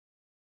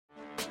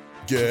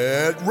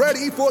Get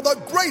ready for the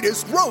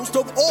greatest roast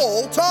of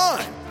all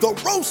time, the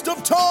Roast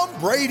of Tom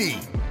Brady,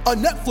 a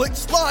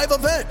Netflix live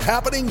event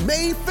happening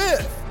May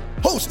 5th.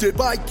 Hosted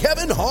by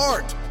Kevin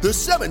Hart, the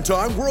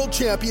 7-time world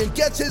champion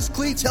gets his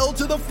cleats held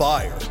to the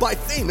fire by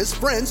famous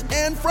friends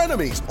and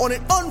frenemies on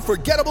an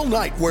unforgettable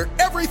night where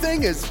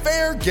everything is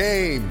fair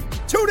game.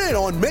 Tune in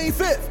on May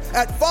 5th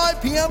at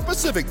 5 p.m.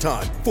 Pacific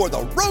time for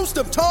the Roast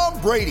of Tom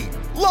Brady,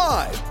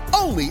 live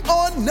only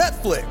on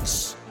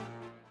Netflix.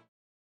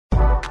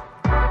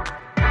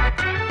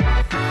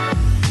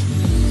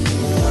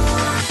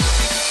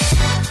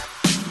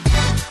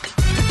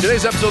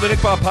 Today's episode of the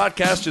Nick Bob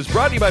Podcast is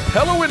brought to you by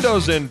Pella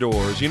Windows and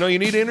Doors. You know, you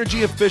need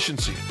energy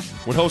efficiency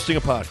when hosting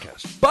a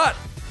podcast, but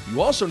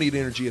you also need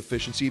energy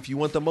efficiency if you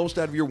want the most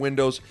out of your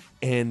windows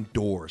and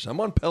doors. I'm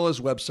on Pella's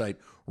website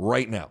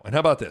right now. And how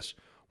about this?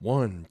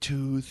 1,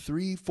 2,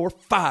 3, 4,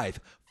 5.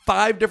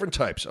 5 different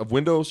types of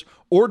windows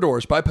or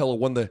doors by Pella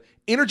won the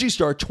Energy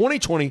Star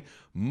 2020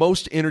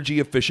 Most Energy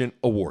Efficient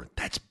Award.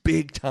 That's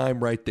big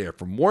time right there.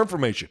 For more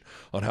information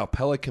on how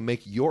Pella can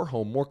make your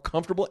home more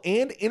comfortable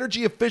and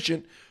energy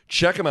efficient,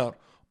 check them out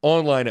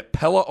online at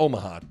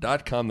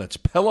PellaOmaha.com. That's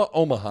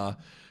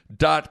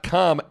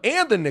PellaOmaha.com.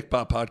 And the Nick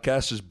Bob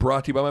Podcast is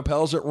brought to you by my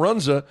pals at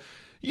Runza.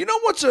 You know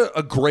what's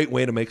a great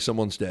way to make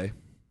someone's day?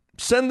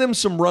 Send them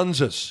some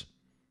Runzas.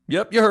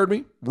 Yep, you heard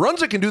me.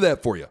 Runza can do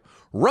that for you.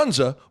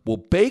 Runza will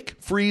bake,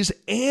 freeze,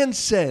 and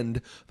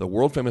send the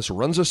world-famous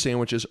Runza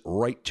sandwiches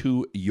right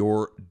to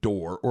your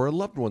door or a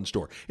loved one's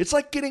door. It's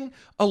like getting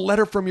a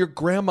letter from your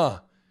grandma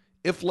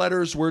if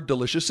letters were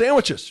delicious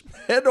sandwiches.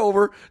 Head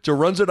over to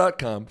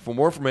Runza.com for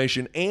more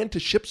information and to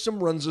ship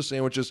some Runza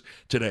sandwiches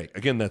today.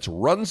 Again, that's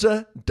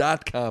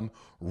Runza.com.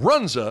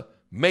 Runza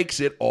makes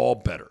it all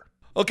better.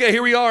 Okay,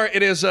 here we are.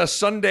 It is a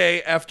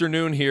Sunday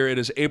afternoon here. It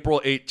is April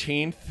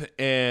 18th,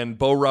 and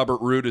Bo Robert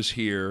Roode is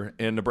here.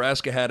 And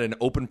Nebraska had an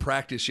open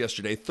practice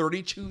yesterday.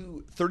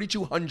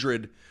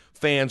 3,200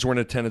 fans were in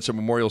attendance at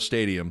Memorial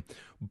Stadium.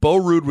 Bo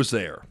Roode was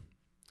there.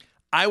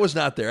 I was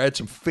not there. I had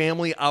some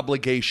family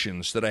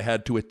obligations that I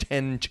had to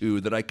attend to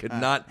that I could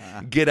not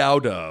get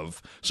out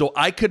of. So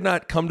I could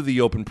not come to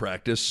the open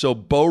practice. So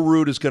Bo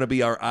Roode is going to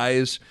be our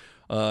eyes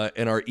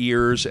and our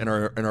ears and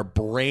our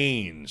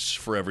brains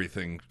for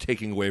everything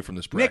taking away from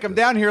this practice. Nick, I'm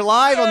down here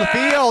live on the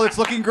field. It's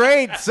looking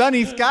great.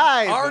 Sunny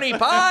skies. Arnie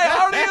Pie,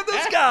 Arnie in the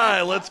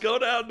sky. Let's go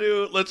down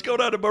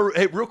to Bo Roode.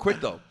 Hey, real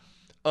quick though.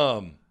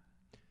 I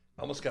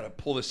almost got to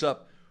pull this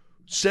up.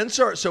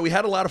 So we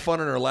had a lot of fun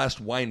in our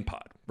last wine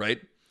pod, right?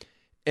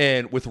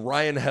 And with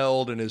Ryan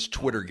Held and his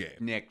Twitter game.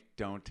 Nick,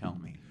 don't tell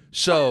me.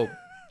 So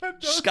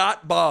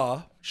Scott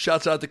Baugh,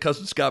 shouts out to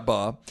cousin Scott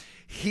Baugh.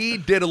 He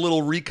did a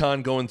little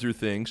recon going through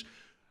things.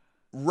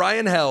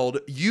 Ryan Held,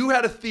 you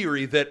had a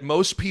theory that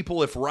most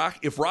people, if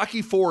Rocky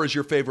IV is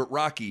your favorite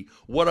Rocky,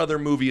 what other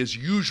movie is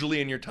usually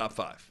in your top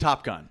 5?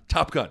 Top Gun.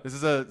 Top Gun. This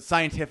is a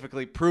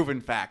scientifically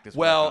proven fact.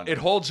 Well, it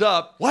holds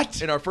up.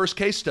 What? In our first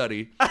case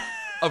study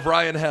of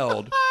Ryan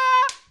Held,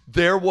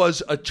 there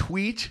was a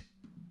tweet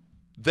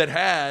that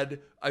had,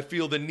 I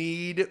feel the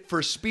need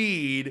for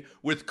speed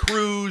with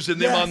Cruise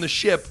and them on the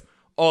ship,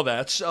 all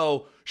that.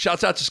 So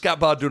shouts out to Scott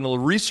Baugh doing a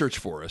little research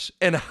for us.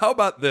 And how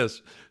about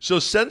this? So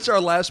since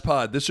our last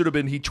pod, this would have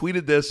been, he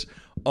tweeted this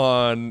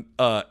on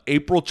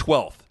April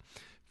 12th.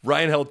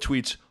 Ryan Held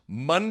tweets,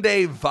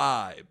 Monday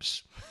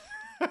vibes.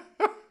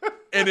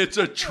 And it's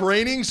a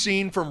training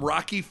scene from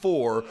Rocky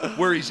IV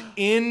where he's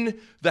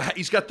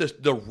he's got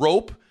the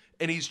rope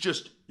and he's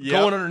just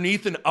going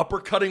underneath and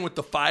uppercutting with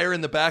the fire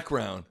in the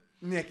background.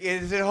 Nick,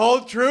 does it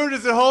hold true?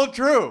 Does it hold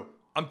true?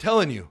 I'm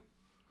telling you.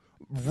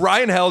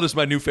 Ryan Held is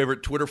my new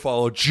favorite Twitter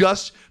follow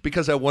just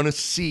because I want to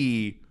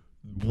see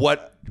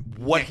what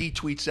he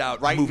tweets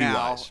out right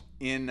movie-wise.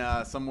 Now in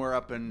somewhere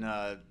up in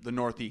the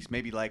Northeast,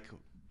 maybe like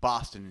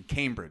Boston and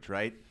Cambridge,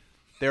 right?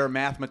 There are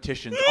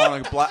mathematicians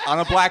on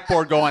a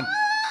blackboard going,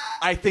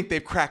 I think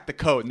they've cracked the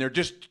code, and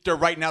they're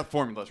writing out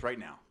formulas right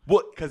now.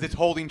 Well, because it's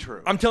holding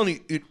true. I'm telling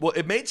you,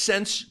 it made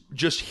sense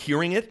just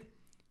hearing it,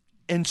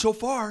 and so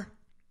far,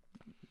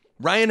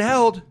 Ryan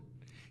Held,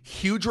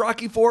 huge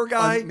Rocky IV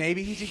guy.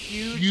 Maybe he's a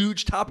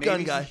huge Top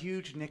Gun guy. Maybe he's a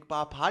huge Nick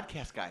Bob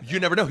podcast guy. You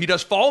never know. He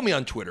does follow me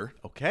on Twitter.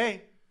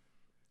 Okay.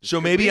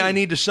 So maybe I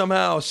need to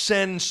somehow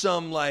send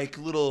some like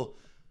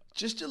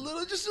just dangle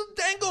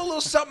a little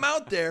something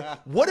out there.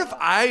 What if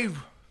I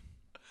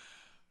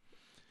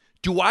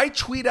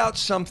tweet out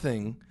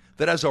something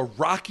that has a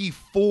Rocky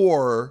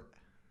IV?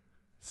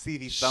 See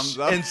these thumbs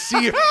up and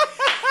see if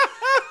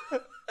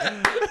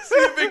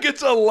it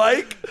gets a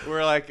like.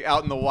 We're like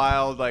out in the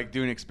wild, like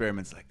doing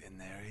experiments. Like, and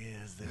there he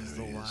is. There's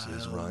the wild.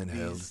 There's Ryan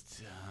Held.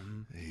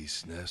 He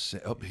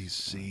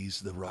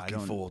sees the Rocky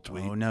IV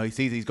tweet. Oh no, he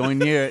sees. He's going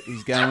near it.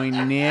 He's going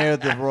near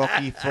the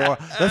Rocky IV.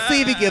 Let's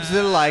see if he gives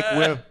it a like.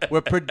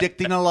 We're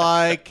predicting a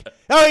like.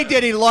 Oh, he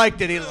did. He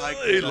liked it. He liked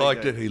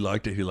it. He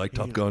liked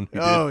Top Gun. He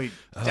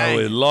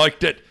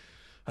liked it.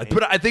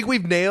 But I think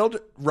we've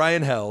nailed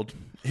Ryan Held,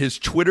 his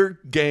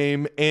Twitter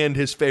game, and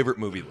his favorite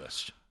movie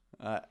list.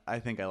 I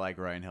think I like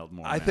Ryan Held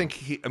more. I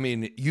think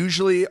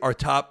usually our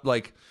top,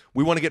 like,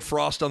 we want to get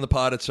Frost on the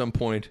pod at some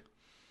point.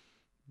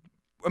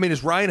 I mean,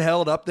 is Ryan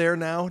Held up there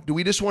now? Do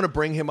we just want to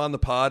bring him on the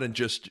pod and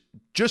just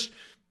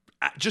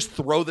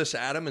throw this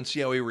at him and see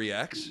how he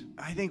reacts?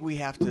 I think we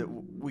have to.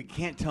 We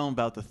can't tell him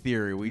about the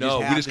theory. We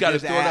just got to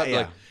throw it out. Yeah.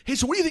 Like, hey,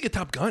 so what do you think of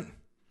Top Gun?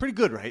 Pretty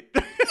good, right?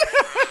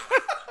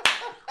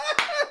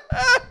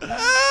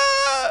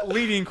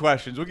 Leading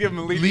questions. We'll give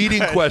him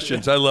leading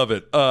questions. I love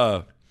it.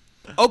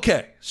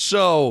 Okay,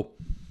 so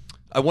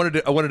I wanted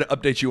to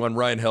update you on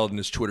Ryan Held and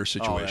his Twitter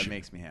situation. Oh, that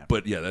makes me happy.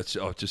 But yeah, that's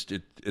just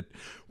it.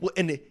 Well,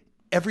 and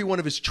every one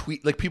of his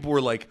tweet, like people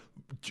were like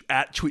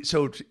at tweet.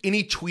 So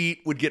any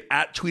tweet would get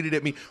at tweeted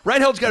at me.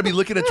 Ryan Held's got to be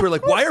looking at Twitter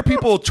like, why are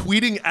people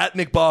tweeting at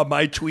Nick Bob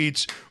my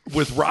tweets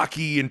with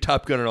Rocky and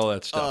Top Gun and all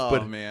that stuff?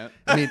 Oh, man.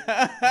 I mean,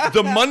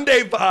 the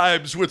Monday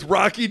vibes with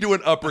Rocky doing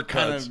uppercuts.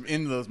 Kind of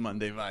into those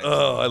Monday vibes.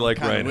 Oh, I like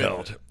Ryan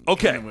Held.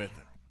 Okay.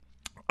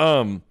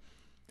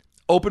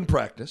 Open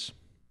practice,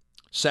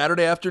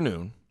 Saturday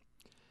afternoon.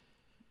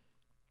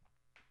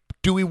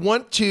 Do we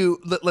want to,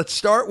 let's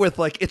start with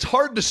it's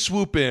hard to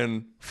swoop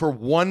in for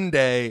one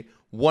day,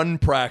 one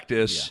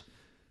practice,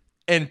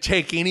 and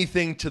take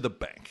anything to the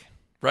bank,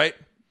 right?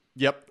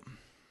 Yep.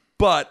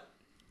 But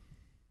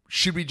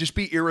should we just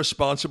be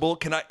irresponsible?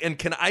 Can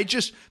I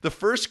just, the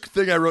first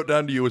thing I wrote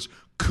down to you was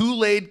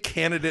Kool-Aid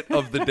candidate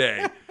of the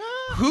day.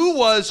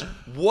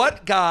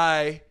 What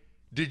guy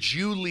did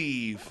you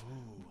leave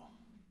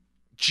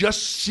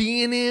just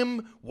seeing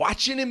him,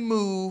 watching him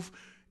move?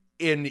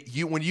 And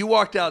when you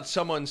walked out,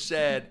 someone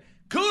said,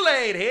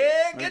 Kool-Aid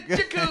here, get your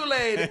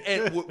Kool-Aid.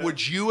 And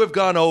would you have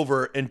gone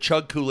over and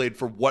chugged Kool-Aid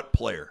for what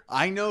player?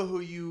 I know who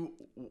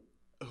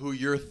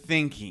you're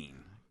thinking.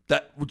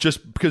 That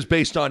just because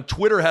based on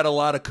Twitter had a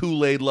lot of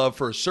Kool-Aid love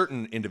for a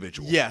certain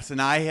individual. Yes,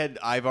 and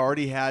I've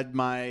already had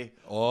my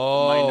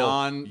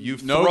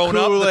you've thrown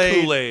up the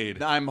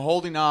Kool-Aid. I'm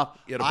holding off.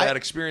 You had a bad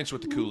experience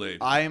with the Kool-Aid.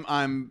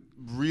 I'm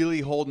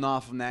really holding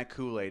off on that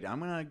Kool-Aid. I'm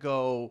gonna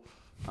go.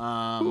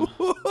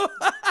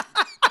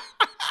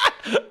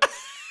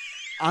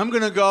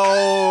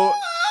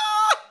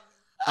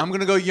 I'm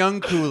gonna go young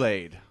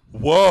Kool-Aid.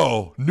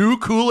 Whoa, new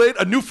Kool-Aid,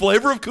 a new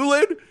flavor of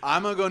Kool-Aid.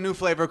 I'm gonna go new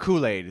flavor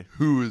Kool-Aid.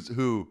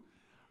 Who?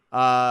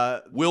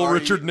 Will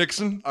Richard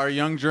Nixon, our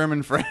young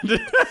German friend.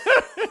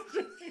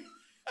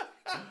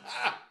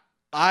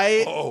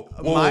 My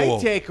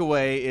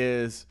takeaway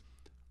is,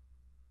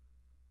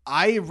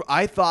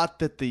 I thought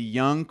that the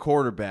young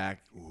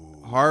quarterback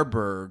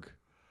Harburg.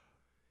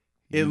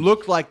 It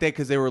looked like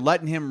because they were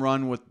letting him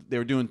run they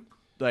were doing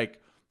like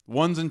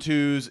ones and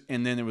twos,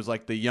 and then it was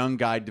like the young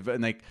guy,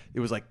 and it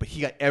was like, but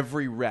he got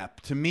every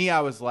rep. To me, I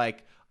was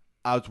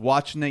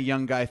watching that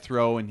young guy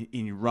throw and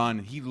run,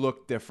 and he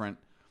looked different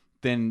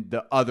than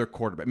the other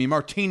quarterback. I mean,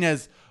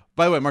 Martinez.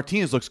 By the way,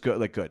 Martinez looks good.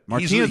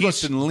 Martinez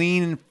looks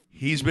lean.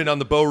 He's been on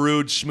the Bo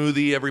Ruud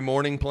smoothie every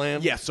morning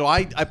plan. Yeah, so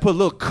I put a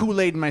little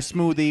Kool-Aid in my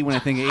smoothie when I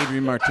think of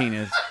Adrian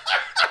Martinez.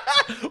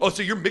 Oh,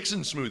 so you're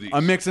mixing smoothies.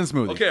 I'm mixing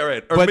smoothies. Okay, all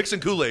right. Or mixing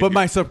Kool-Aid. But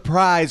my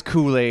surprise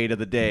Kool-Aid of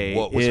the day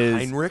is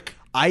Heinrich?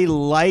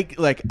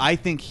 I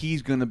think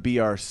he's going to be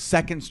our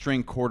second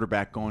string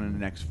quarterback going into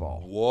next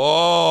fall.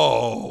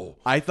 Whoa.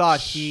 I thought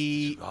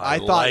he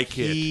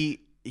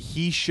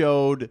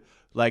showed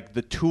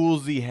the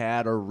tools he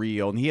had are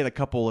real, and he had a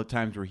couple of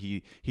times where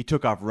he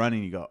took off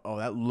running. You go, oh,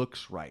 that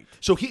looks right.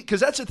 So because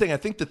that's the thing. I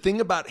think the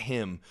thing about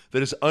him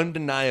that is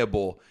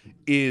undeniable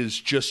is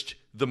just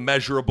the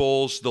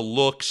measurables, the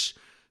looks,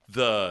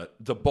 the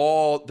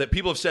ball. That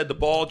people have said the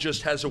ball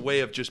just has a way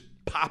of just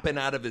popping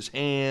out of his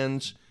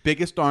hands.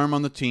 Biggest arm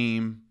on the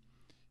team.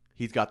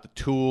 He's got the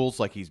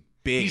tools. He's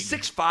big. He's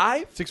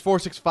 6'5"?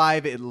 6'4",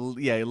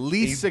 6'5". At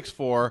least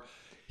 6'4".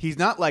 He's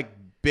not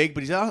big,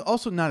 but he's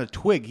also not a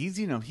twig. He's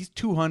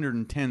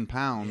 210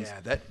 pounds.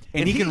 Yeah,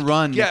 and he can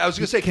run. Yeah, I was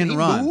gonna say, can he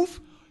move?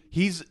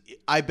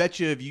 I bet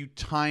you if you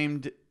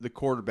timed the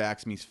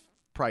quarterbacks, he's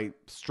probably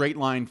straight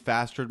line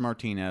faster than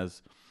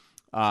Martinez.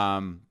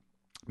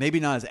 Maybe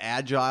not as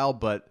agile,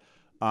 but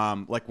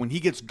when he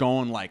gets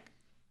going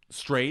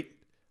straight,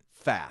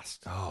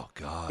 fast. Oh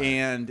God!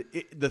 And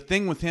the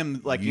thing with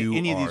him,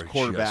 any of these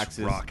quarterbacks,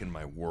 is rocking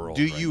my world.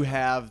 Do you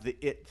have the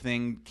it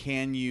thing?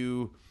 Can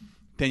you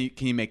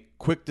make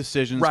quick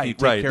decisions? Right.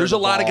 There's a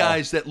lot of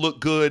guys that look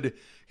good,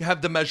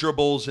 have the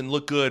measurables and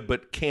look good,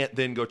 but can't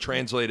then go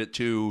translate it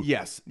to.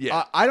 Yes.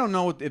 Yeah. I don't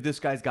know if this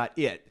guy's got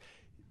it.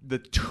 The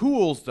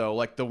tools,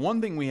 though, the one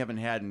thing we haven't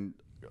had in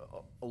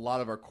a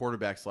lot of our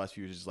quarterbacks the last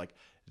few years is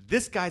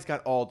this guy's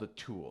got all the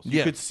tools.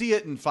 You could see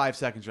it in 5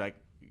 seconds. You're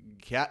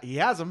he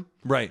has them.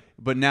 Right.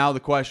 But now the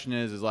question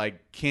is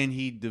can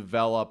he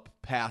develop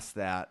past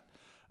that?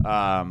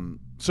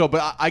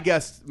 But I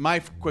guess my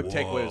quick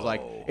takeaway is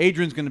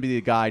Adrian's going to be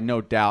the guy, no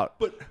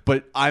doubt.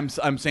 But I'm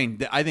saying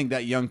that I think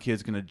that young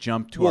kid's going to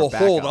jump to our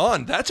backup. Hold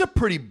on, that's a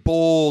pretty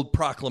bold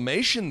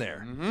proclamation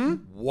there.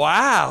 Mm-hmm.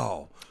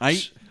 Wow.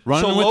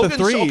 Running with the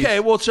threes. Okay,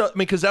 well,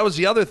 because that was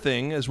the other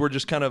thing is we're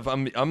just kind of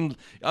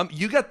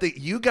you got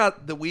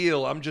the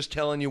wheel. I'm just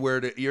telling you where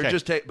to. You're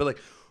just but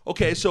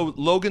okay. So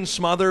Logan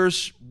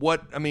Smothers,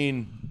 what I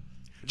mean.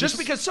 Just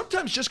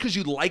because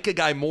you like a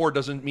guy more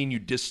doesn't mean you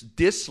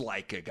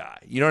dislike a guy.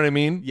 You know what I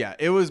mean? Yeah,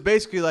 it was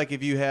basically like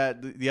if you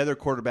had the other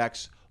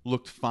quarterbacks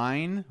looked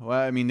fine. Well,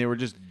 I mean, they were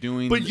just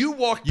doing. But you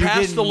walked past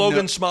didn't the Logan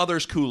know-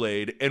 Smothers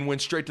Kool-Aid and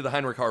went straight to the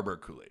Heinrich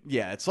Harburg Kool-Aid.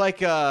 Yeah, it's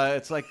like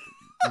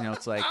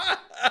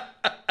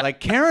like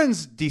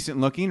Karen's decent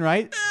looking,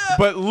 right?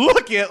 But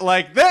look at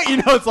like that,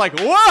 it's like,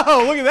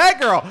 whoa, look at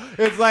that girl.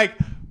 It's like,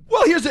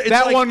 Well, here's the, it's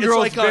that like, one it's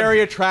girl's like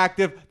very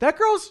attractive. That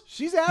girl's,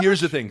 she's average.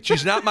 Here's the thing.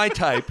 She's not my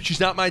type.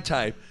 She's not my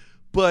type.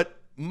 But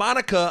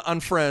Monica on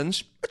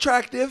Friends,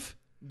 attractive.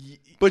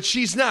 But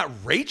she's not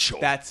Rachel.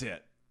 That's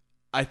it.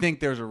 I think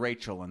there's a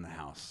Rachel in the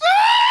house.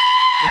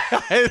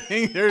 I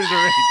think there's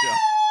a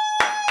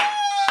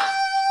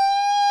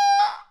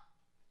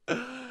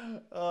Rachel.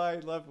 Oh, I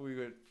love we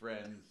were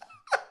friends.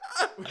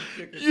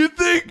 You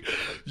think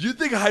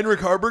Heinrich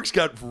Harburg's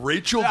got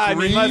Rachel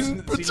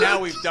Green? See, now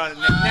we've done it.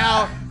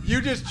 Now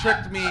you just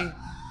tricked me.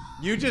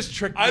 You just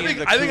tricked me. I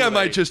think I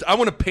might just. I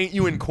want to paint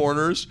you in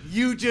corners.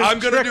 I'm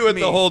gonna do it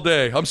the whole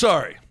day. I'm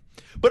sorry,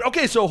 but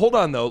okay. So hold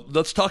on though.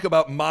 Let's talk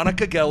about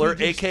Monica Geller,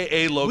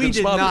 aka Logan Smothers.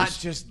 We did not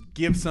just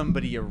give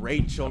somebody a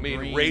Rachel.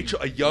 Green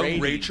a young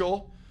rating.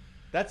 Rachel.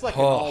 That's like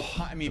an all.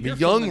 I mean, if you're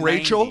young from the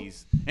Rachel.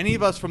 90s, any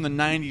of us from the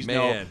 '90s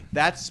know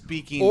that's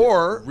speaking.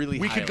 Or really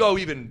we highly. could go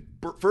even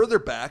further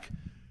back.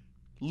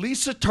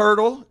 Lisa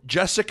Turtle,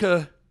 Jesse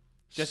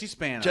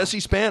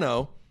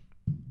Spano,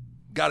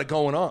 got it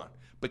going on.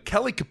 But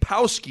Kelly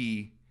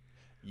Kapowski,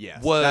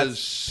 was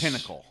that's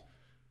pinnacle.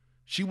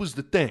 She was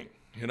the thing,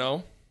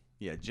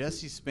 Yeah,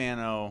 Jesse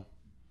Spano.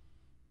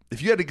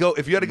 If you had to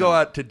go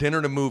out to dinner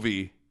and a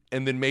movie,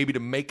 and then maybe to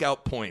make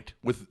out point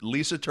with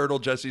Lisa Turtle,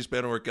 Jesse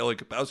Spano, or Kelly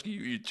Kapowski,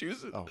 you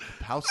choose it. Oh,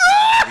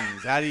 Kapowski.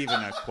 Is that even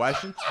a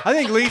question? I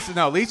think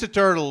Lisa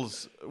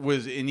Turtles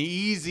was an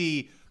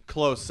easy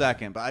close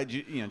second, but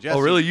Jesse. Oh,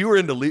 really? You were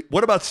into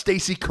what about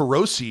Stacey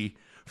Carosi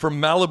from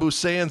Malibu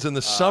Sands in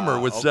the summer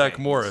with Zach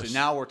Morris? So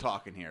now we're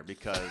talking here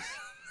because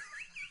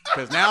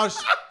now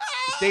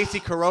Stacey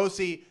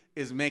Carosi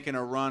is making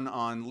a run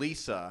on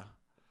Lisa.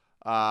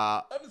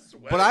 But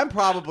I'm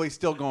probably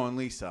still going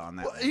Lisa on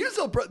that.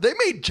 Well, they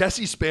made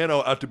Jesse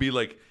Spano out to be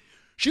like,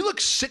 she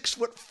looks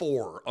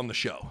 6'4" on the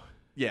show.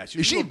 Yeah,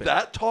 is she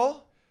that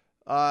tall?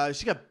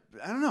 She got.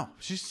 I don't know.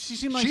 She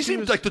seemed like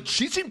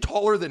she seemed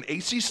taller than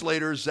AC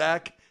Slater,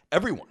 Zach,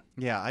 everyone.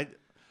 Yeah, I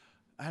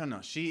don't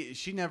know.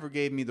 She never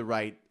gave me the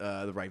right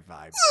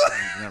vibe.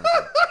 Never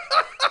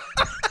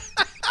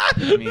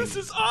did. This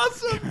is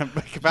awesome.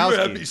 Kapowski. You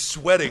had me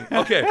sweating.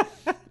 Okay.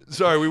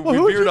 Sorry, we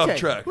veered off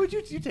track. Who'd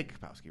you take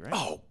Kapowski, right?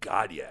 Oh,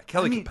 God, yeah.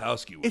 Kelly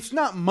Kapowski was. It's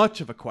not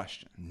much of a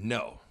question.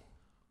 No.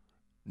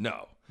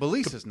 But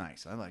Lisa's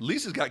nice. I like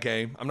Lisa's got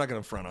game. I'm not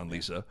going to front on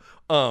Lisa.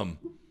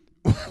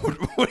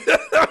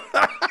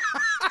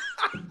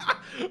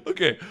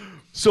 Okay.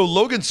 So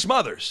Logan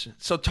Smothers.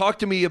 So talk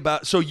to me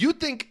about. So you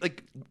think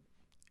like,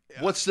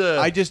 what's the?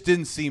 I just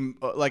didn't seem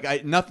like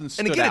nothing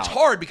stood out. And again, it's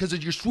hard because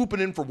you're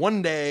swooping in for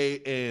one day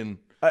and.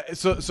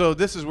 So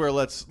this is where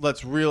let's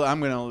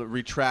I'm gonna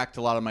retract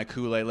a lot of my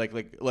Kool-Aid.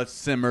 Like let's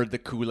simmer the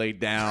Kool-Aid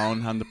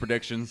down on the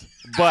predictions.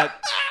 But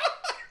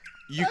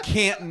you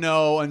can't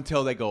know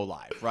until they go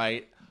live,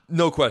 right?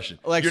 No question.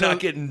 Like you're not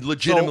getting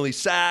legitimately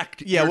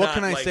sacked. Yeah. What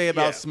can I say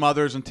about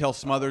Smothers until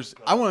Smothers?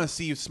 I want to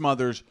see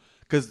Smothers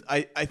because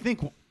I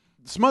think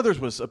Smothers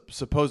was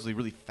supposedly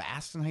really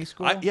fast in high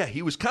school.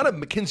 He was kind of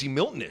Mackenzie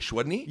Milton-ish,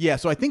 wasn't he? Yeah.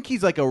 So I think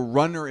he's like a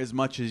runner as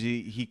much as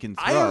he can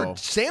throw. I heard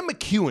Sam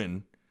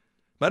McEwen.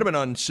 Might have been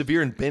on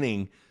Severe and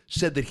Binning,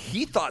 said that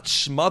he thought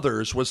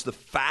Smothers was the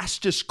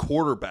fastest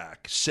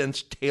quarterback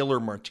since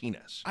Taylor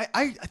Martinez.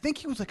 I think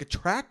he was like a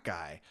track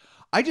guy.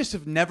 I just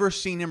have never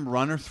seen him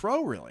run or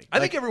throw, really. I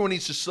think everyone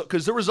needs to,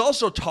 because there was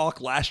also talk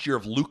last year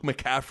of Luke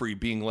McCaffrey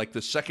being like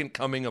the second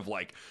coming of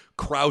like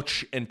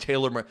Crouch and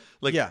Taylor.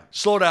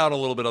 Slow down a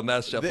little bit on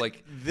that stuff.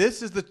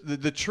 This is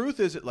the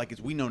truth is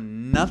we know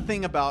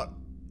nothing about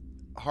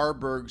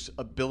Harburg's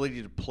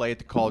ability to play at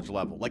the college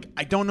level. Like,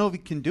 I don't know if he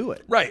can do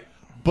it. Right.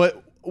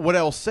 But what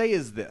I'll say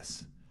is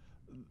this.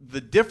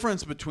 The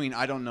difference between,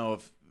 I don't know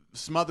if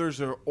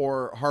Smothers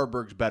or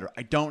Harburg's better.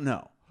 I don't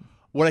know.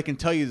 What I can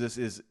tell you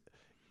is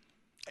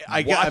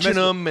watching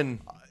them, and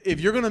if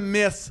you're going to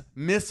miss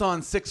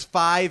on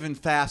 6'5" and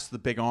fast the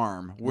big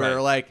arm,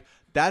 where like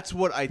that's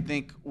what I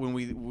think when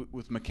we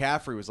with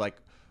McCaffrey was like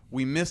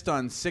we missed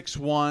on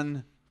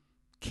 6'1",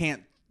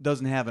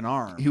 doesn't have an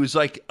arm. He was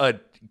like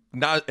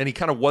and he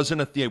kind of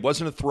wasn't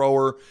a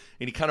thrower,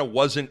 and he kind of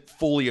wasn't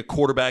fully a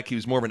quarterback. He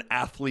was more of an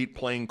athlete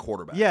playing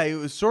quarterback. Yeah, it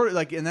was sort of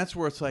like, and that's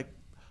where it's like,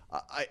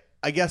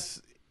 I guess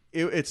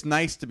it's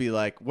nice to be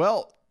like,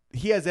 well,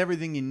 he has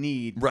everything you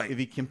need, right? If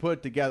he can put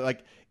it together,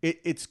 like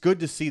it's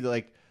good to see that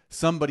like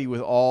somebody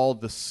with all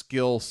the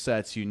skill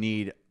sets you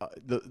need.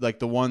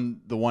 The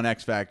one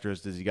X factor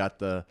is he got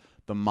the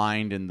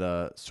mind and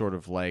the sort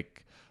of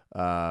like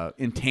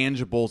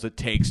intangibles it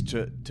takes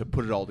to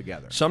put it all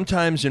together.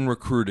 Sometimes in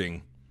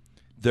recruiting,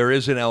 there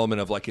is an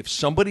element of like if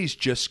somebody's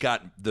just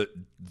got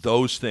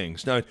those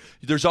things. Now,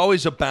 there's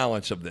always a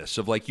balance of this,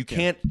 of like you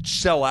can't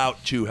sell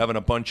out to having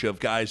a bunch of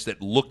guys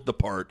that look the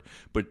part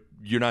but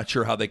you're not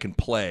sure how they can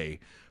play.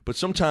 But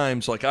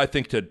sometimes, like I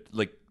think to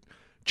like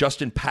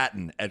Justin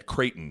Patton at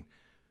Creighton,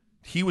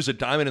 he was a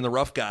diamond in the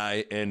rough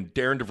guy, and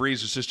Darren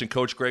DeVries, assistant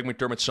coach Greg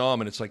McDermott, saw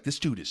him, and it's like, this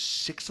dude is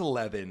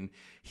 6'11".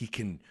 He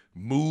can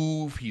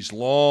move. He's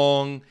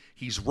long.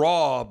 He's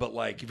raw. But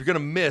like, if you're gonna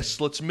miss,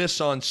 let's miss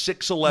on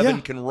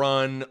 6'11". Can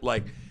run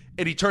like,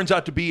 and he turns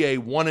out to be a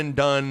one and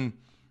done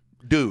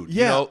dude.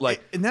 Yeah, you know?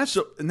 Like,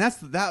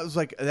 that was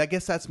like, I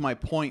guess that's my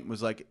point,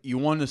 was like, you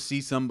want to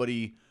see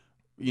somebody,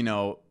 you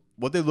know,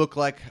 what they look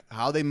like,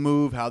 how they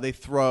move, how they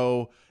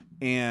throw,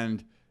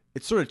 and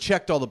it sort of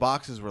checked all the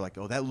boxes. We're like,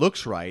 oh, that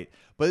looks right.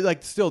 But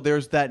like, still,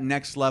 there's that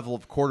next level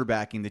of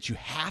quarterbacking that you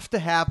have to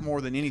have more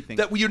than anything.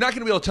 that you're not going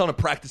to be able to tell in a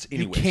practice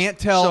anyway. You can't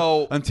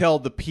tell until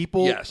the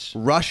people Yes.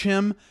 rush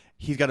him.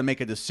 He's got to make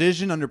a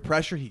decision under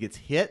pressure. He gets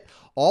hit.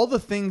 All the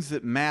things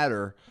that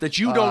matter that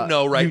you don't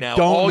know right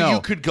now. You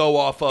could go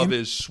off of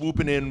is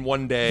swooping in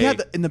one day. Yeah,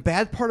 and the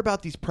bad part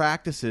about these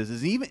practices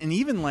is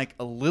even like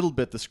a little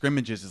bit the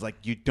scrimmages is like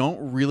you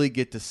don't really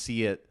get to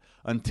see it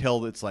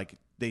until it's like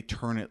they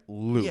turn it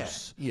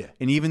loose. Yeah.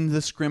 And even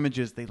the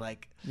scrimmages, they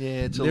like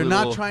they're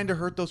not trying to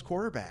hurt those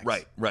quarterbacks.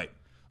 Right.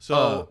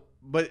 So,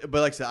 but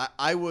like I said,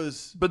 I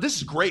was. But this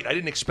is great. I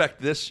didn't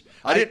expect this.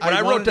 When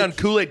I wrote down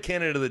Kool-Aid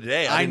candidate of the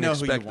day, I didn't know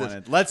expect who you this.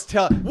 wanted. Let's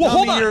tell. Well, tell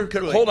hold me on. your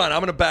Kool-Aid. Hold on. I'm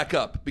going to back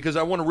up because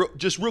I want to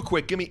just real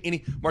quick. Give me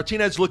any.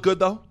 Martinez look good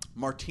though.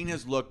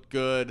 Martinez looked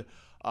good.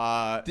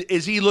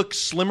 Is he look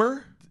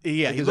slimmer?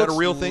 Yeah, like, he is looks that a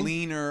real thing?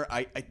 Leaner.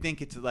 I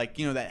think it's like,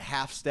 you know, that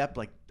half step.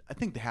 Like, I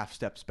think the half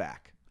step's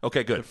back.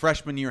 Okay, good. The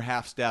freshman year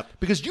half step.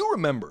 Because you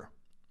remember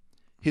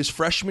his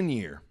freshman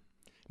year.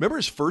 Remember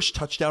his first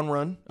touchdown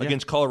run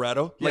against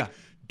Colorado? Like,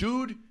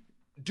 dude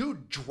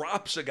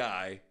drops a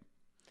guy,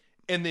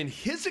 and then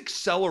his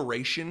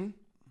acceleration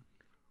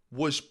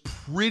was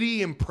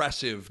pretty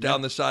impressive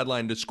down the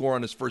sideline to score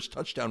on his first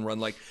touchdown run.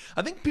 Like,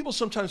 I think people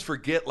sometimes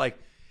forget, like,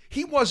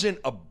 he wasn't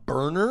a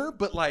burner,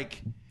 but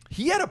like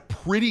he had a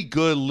pretty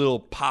good little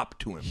pop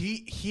to him.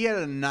 He had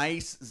a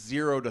nice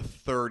 0 to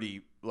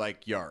 30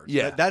 like yards.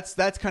 Yeah.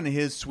 That's kind of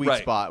his sweet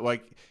spot.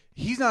 Like,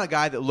 he's not a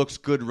guy that looks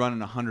good running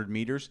 100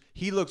 meters.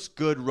 He looks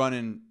good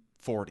running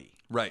 40.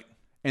 Right.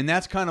 And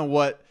that's kind of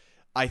what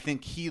I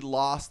think he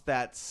lost,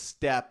 that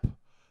step,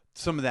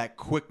 some of that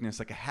quickness,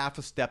 like a half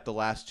a step the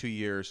last 2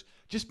 years,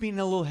 just being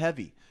a little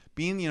heavy.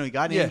 Being, you know, he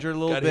got injured a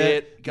little got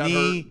bit. hit, got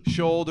knee, hurt.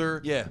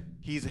 shoulder. Yeah.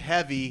 He's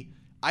heavy.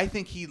 I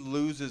think he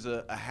loses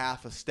a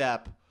half a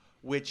step,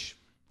 which,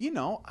 you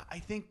know, I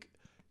think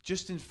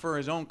just for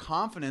his own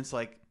confidence,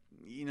 like,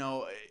 you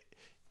know,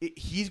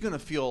 he's going to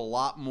feel a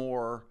lot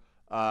more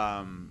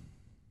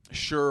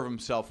sure of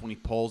himself when he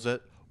pulls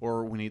it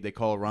or when they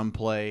call a run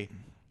play.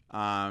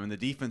 And the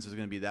defense is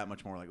going to be that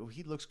much more like, oh,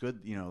 he looks good,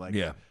 you know, like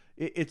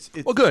it's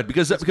well, good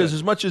because good.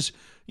 As much as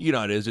you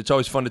know it's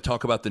always fun to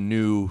talk about the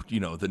new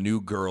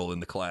girl in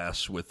the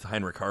class with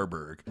Heinrich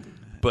Harburg,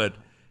 but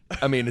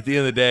I mean at the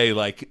end of the day,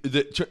 like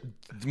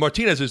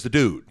Martinez is the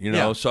dude, you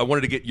know. Yeah. So I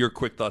wanted to get your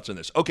quick thoughts on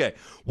this. Okay,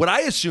 what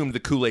I assumed the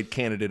Kool-Aid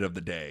candidate of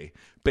the day,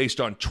 based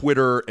on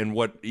Twitter and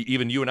what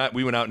even you and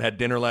we went out and had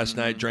dinner last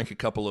night, drank a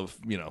couple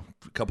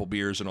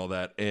beers and all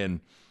that,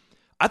 and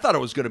I thought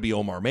it was going to be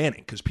Omar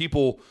Manning because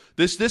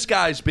this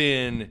guy's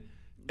been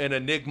an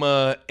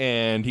enigma,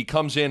 and he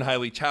comes in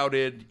highly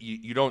touted.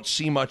 You don't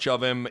see much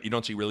of him. You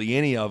don't see really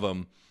any of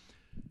him.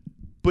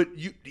 But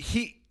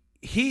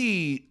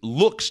he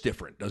looks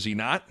different, does he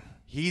not?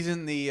 He's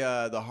in the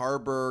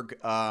Harburg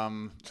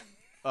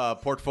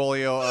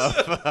portfolio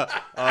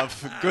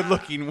of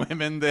good-looking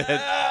women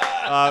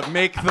that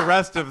make the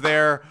rest of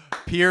their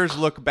peers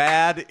look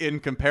bad in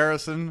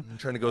comparison. I'm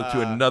trying to go to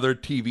another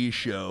TV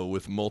show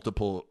with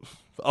multiple.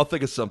 I'll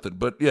think of something,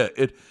 but yeah,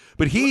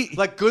 But he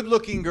like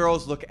good-looking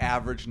girls look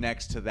average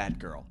next to that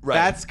girl. Right.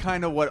 That's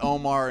kind of what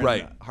Omar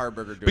and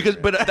Harburg are doing.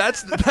 But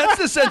that's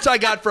the sense I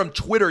got from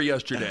Twitter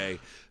yesterday,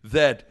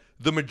 that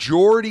the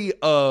majority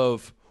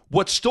of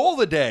what stole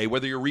the day,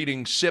 whether you're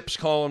reading Sip's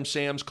column,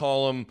 Sam's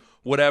column,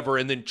 whatever,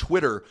 and then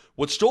Twitter,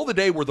 what stole the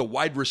day were the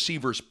wide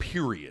receivers,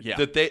 period. Yeah.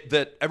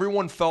 That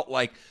everyone felt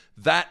like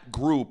that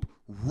group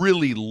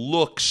really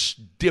looks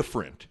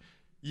different.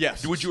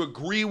 Yes. Would you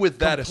agree with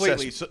that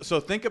completely? assessment?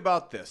 So think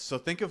about this. So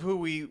think of who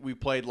we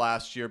played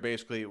last year.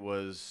 Basically, it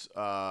was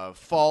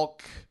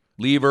Falk,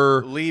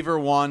 Lever,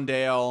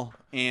 Wandale,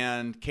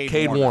 and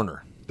Cade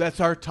Warner. That's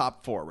our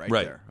top four right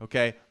Right. there.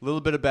 Okay, a little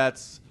bit of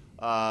Betts,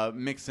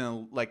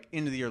 mixing like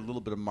into the year a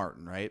little bit of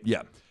Martin. Right.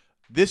 Yeah.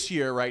 This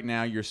year, right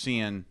now, you're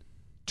seeing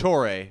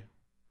Torre,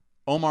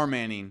 Omar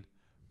Manning,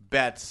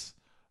 Betts,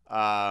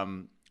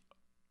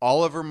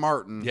 Oliver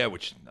Martin. Yeah,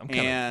 which I'm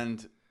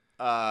kind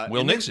and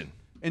Will Nixon.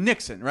 And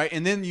Nixon, right?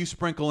 And then you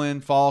sprinkle in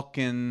Falk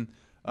and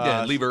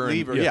Lever,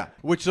 yeah.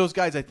 Which those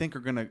guys I think are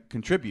going to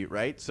contribute,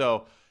 right?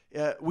 So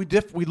we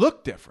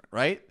look different,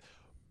 right?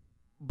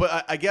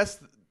 But I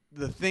guess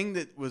the thing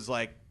that was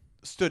like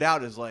stood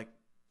out is like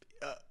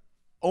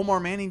Omar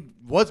Manning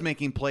was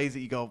making plays that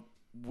you go,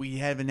 we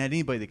haven't had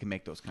anybody that can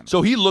make those kind of.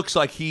 So he looks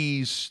like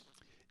he's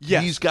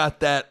Yes. He's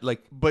got that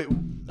like. But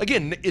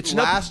again, it's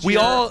last not. We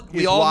year all.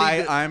 is Why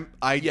need to,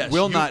 I yes,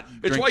 will you, not.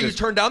 It's drink why you this.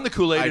 turned down the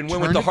Kool-Aid and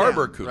went with the turned it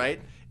Harbor down, Kool-Aid.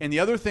 right? And the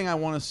other thing I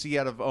want to see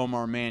out of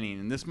Omar Manning,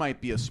 and this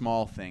might be a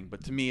small thing,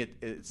 but to me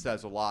it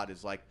says a lot,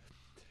 is like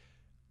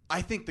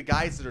I think the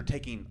guys that are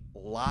taking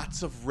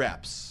lots of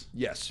reps.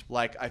 Yes.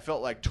 Like I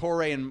felt like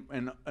Torre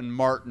and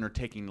Martin are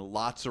taking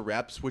lots of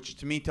reps, which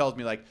to me tells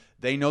me like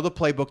they know the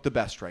playbook the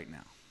best right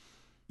now.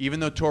 Even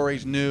though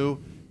Torre's new,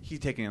 he's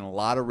taking a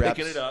lot of reps.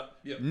 Picking it up.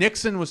 Yep.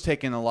 Nixon was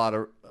taking a lot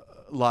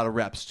of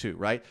reps too,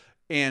 right?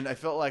 And I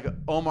felt like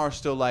Omar's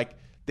still like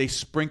they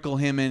sprinkle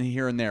him in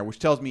here and there, which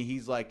tells me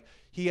he's like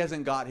he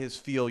hasn't got his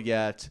feel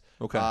yet.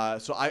 Okay.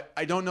 So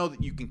I don't know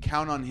that you can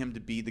count on him to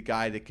be the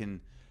guy that can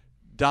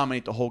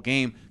dominate the whole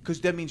game, because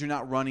that means you're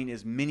not running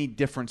as many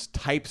different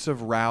types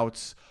of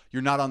routes.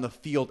 You're not on the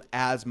field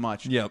as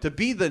much. Yep. To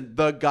be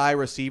the guy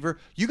receiver,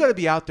 you got to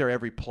be out there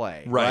every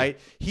play, Right.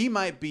 He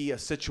might be a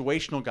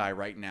situational guy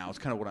right now. It's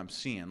kind of what I'm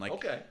seeing. Like,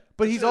 Okay.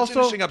 but he's That's an also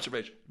interesting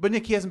observation. But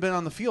Nick, he hasn't been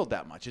on the field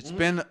that much. It's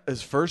been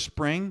his first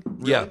spring.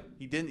 Really. Yeah.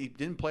 He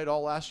didn't play it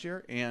all last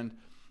year, and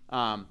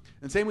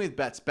same way with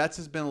Betts. Betts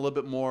has been a little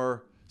bit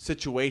more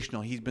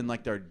situational. He's been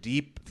like their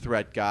deep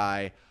threat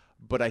guy,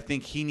 but I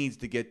think he needs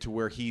to get to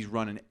where he's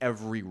running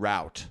every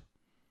route,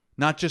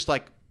 not just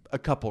like a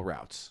couple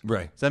routes.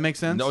 Right. Does that make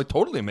sense? No, it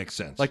totally makes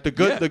sense. Like the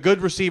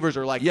good receivers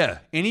are like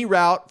any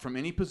route from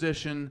any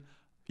position,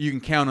 you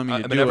can count on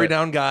me to do every it.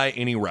 down guy,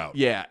 any route.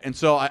 Yeah, and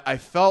so I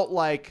felt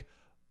like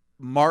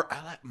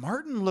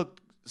Martin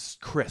looked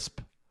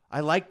crisp. I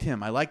liked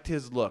him. I liked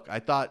his look.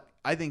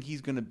 I think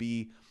he's going to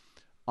be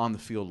on the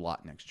field a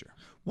lot next year.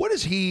 What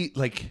is he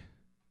like?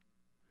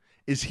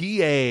 Is he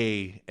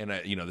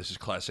this is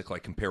classic,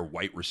 like compare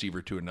white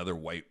receiver to another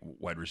white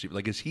wide receiver.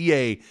 Like, is he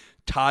a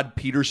Todd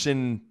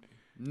Peterson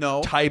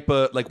No. type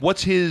of, like,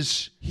 what's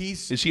his,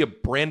 He's is he a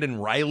Brandon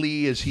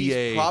Riley? Is he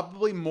he's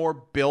probably more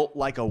built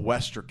like a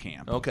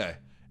Westerkamp. Okay.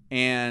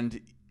 And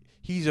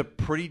he's a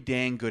pretty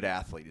dang good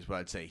athlete is what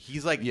I'd say.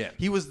 He's like Yeah.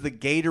 he was the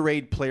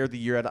Gatorade player of the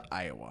year out of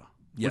Iowa.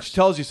 Yes. Which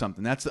tells you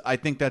something. I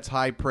think that's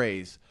high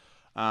praise.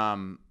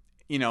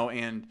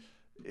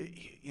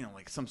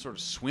 Like some sort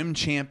of swim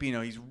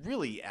champion. He's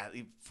really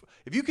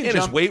if you can And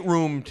jump his weight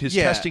room, his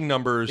testing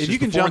numbers, if his you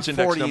can jump performance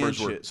index 40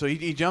 numbers inches, were. so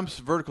he jumps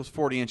verticals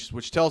 40 inches,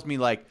 which tells me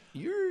like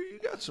You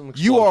got some. you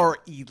explosion. are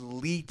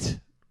elite.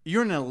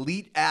 You're an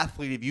elite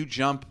athlete if you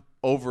jump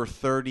over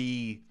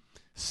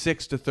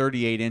 36 to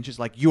 38 inches.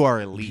 Like you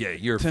are elite. Yeah,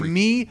 you're a to freak.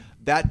 me,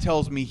 that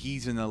tells me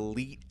he's an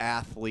elite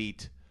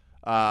athlete.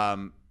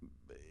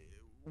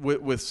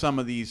 With some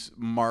of these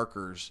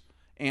markers.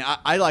 And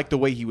I like the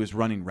way he was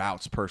running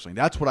routes personally.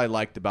 That's what I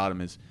liked about him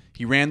is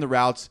he ran the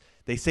routes.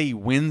 They say he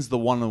wins the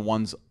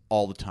one-on-ones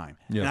all the time.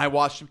 Yeah. And I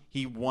watched him.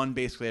 He won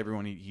basically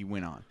everyone he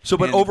went on. So,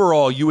 but And-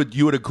 overall, you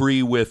would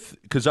agree with,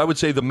 because I would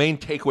say the main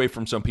takeaway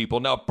from some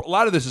people. Now, a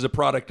lot of this is a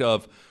product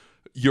of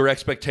your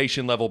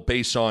expectation level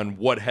based on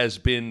what has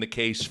been the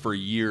case for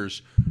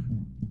years.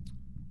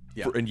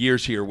 Yeah. In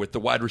years here, with the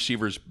wide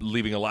receivers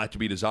leaving a lot to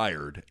be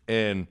desired,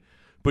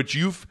 but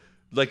you've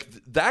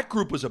that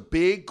group was a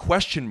big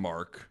question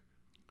mark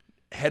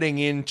heading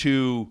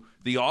into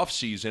the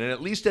offseason, and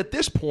at least at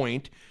this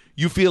point,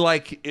 you feel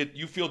like it.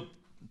 You feel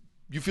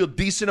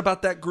decent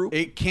about that group.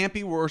 It can't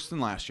be worse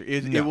than last year.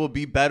 It No. will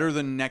be better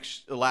than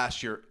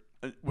last year,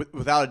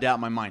 without a doubt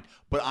in my mind.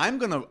 But I'm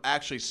going to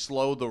actually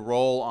slow the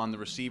roll on the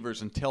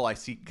receivers until I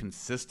see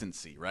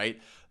consistency, right?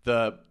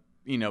 I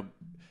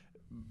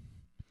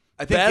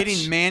think Betts.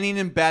 getting Manning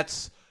and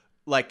Betts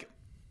like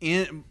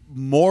in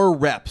more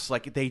reps,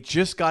 like they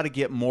just got to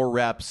get more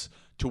reps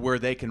to where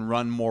they can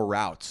run more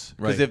routes.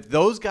 Because Right. if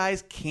those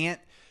guys can't,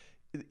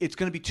 it's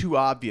going to be too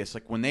obvious.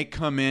 Like when they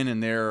come in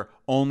and they're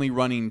only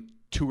running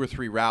 2 or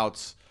 3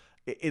 routes,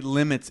 it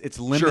limits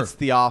Sure.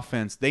 the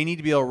offense. They need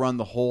to be able to run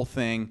the whole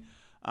thing.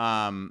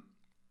 And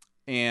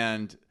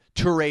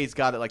Touré's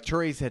got it. Like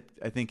Touré's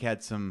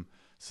had some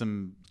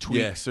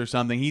tweaks or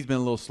something. He's been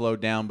a little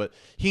slowed down, but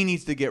he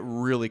needs to get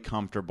really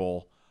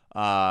comfortable.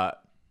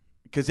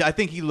 Because I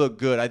think he looked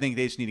good. I think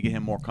they just need to get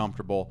him more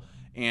comfortable.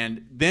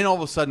 And then all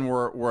of a sudden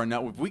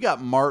if we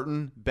got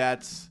Martin,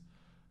 Betts,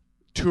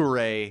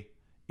 Touré,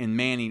 and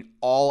Manning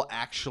all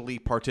actually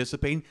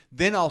participating,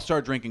 then I'll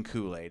start drinking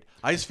Kool-Aid.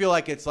 I just feel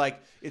like it's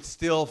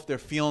still they're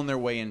feeling their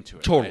way into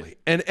it. Totally.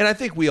 Right? And I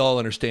think we all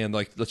understand,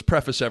 like, let's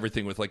preface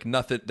everything with, like,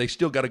 nothing. They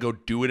still got to go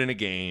do it in a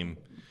game.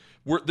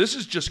 This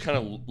is just kind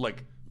of,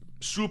 like,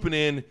 swooping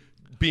in,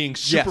 being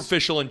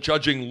superficial and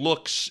judging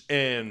looks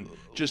and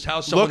just how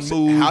someone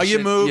moves. How you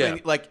move. Yeah.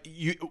 And, like,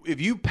 if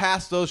you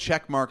pass those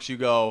check marks, you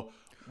go,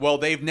 well,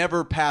 they've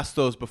never passed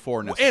those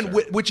before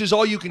necessarily. And which is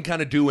all you can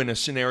kind of do in a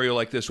scenario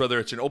like this, whether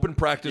it's an open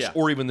practice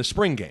or even the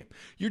spring game.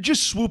 You're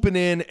just swooping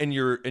in and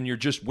you're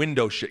just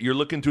window shit. You're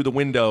looking through the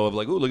window of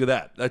like, oh, look at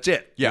that. That's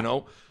it. Yeah, you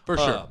know, for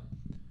sure.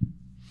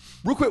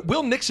 Real quick,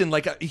 Will Nixon,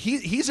 like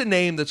he's a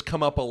name that's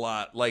come up a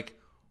lot. Like,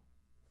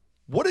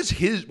 what's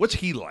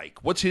he like?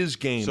 What's his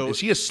game? So- Is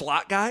he a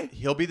slot guy?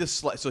 He'll be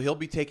he'll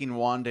be taking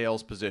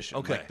Wandale's position.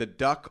 Okay. Like the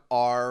Duck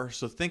R.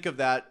 So think of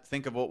that.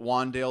 Think of what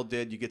Wandale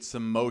did. You get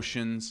some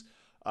motions.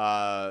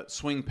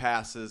 swing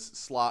passes,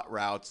 slot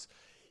routes.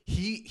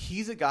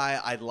 He's a guy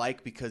I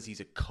like because he's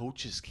a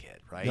coach's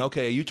kid, right?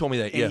 Okay, you told me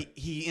that. And Yeah,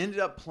 he ended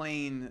up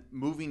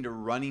moving to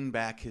running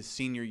back his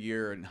senior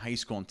year in high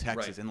school in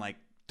Texas, Right. and like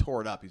tore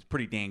it up. He's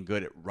pretty dang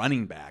good at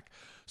running back.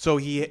 So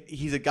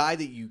he's a guy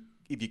that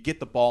if you get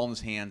the ball in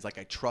his hands, like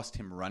I trust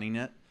him running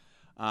it.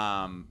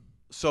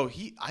 So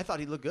I thought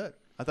he looked good.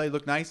 I thought he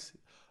looked nice.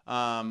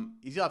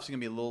 He's obviously gonna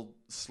be a little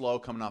slow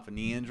coming off a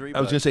knee injury. I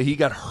was going to say he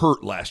got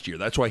hurt last year.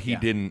 That's why he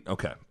didn't.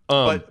 Okay,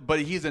 but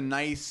he's a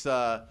nice.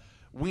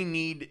 We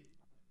need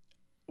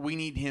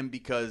him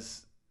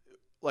because,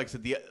 like I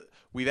said,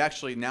 we've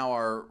actually now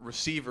our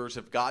receivers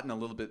have gotten a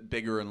little bit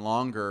bigger and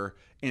longer,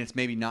 and it's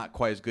maybe not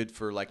quite as good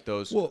for like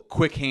those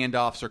quick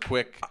handoffs or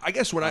quick. I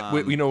guess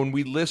when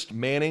we list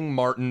Manning,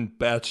 Martin,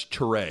 Betts,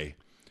 Teray,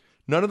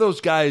 none of those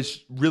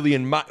guys really,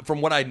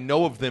 from what I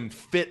know of them,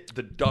 fit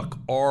the Duck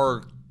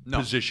R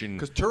position.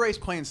 Because Turay's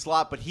playing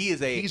slot, but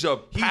he's a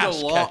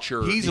pass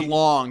catcher. He's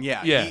long,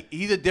 yeah. Yeah.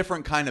 He's a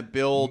different kind of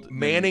build.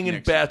 Manning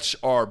and Betts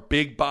are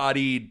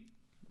big-bodied,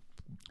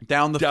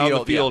 down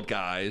the field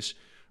guys.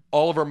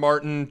 Oliver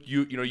Martin,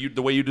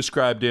 the way you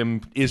described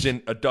him,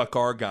 isn't a Duck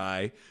R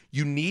guy.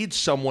 You need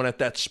someone at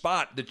that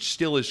spot that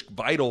still is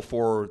vital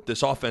for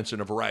this offense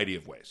in a variety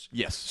of ways.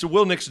 Yes. So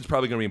Will Nixon's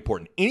probably going to be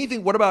important.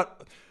 Anything? What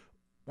about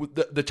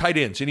the tight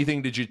ends?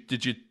 Anything? Did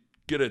you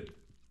get a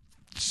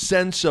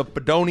sense of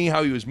Fedoni,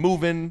 how he was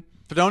moving?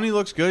 Fedoni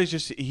looks good.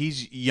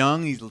 He's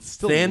young. He's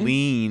still Thin?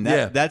 lean.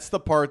 Yeah. That's the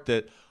part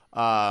that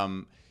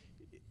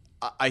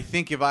I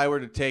think if I were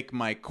to take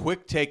my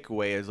quick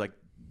takeaway is like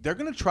they're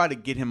going to try to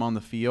get him on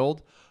the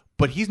field,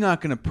 but he's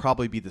not going to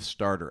probably be the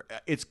starter.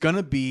 It's going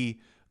to be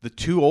the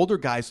two older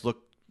guys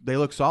look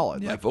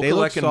solid. Yeah, like, they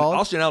look and solid.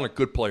 Austin Allen are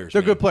good players.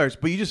 They're man. good players,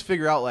 but you just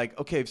figure out like,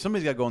 okay, if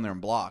somebody's got to go in there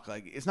and block,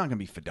 like it's not going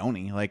to be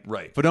Fedoni. Like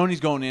Right. Fedoni's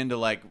going into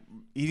like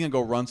he's going to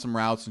go run some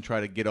routes and try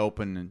to get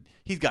open, and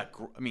he's got.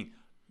 I mean,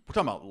 we're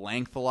talking about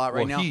length a lot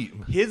right Well,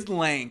 now. His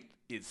length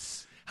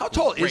is. How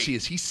tall great. is he?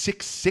 Is he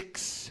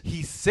 6'6"?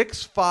 He's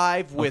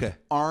 6'5" with Okay.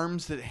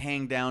 arms that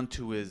hang down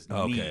to his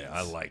knees. Okay,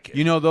 I like it.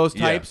 You know those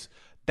Yeah. types?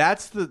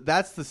 That's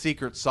the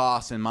secret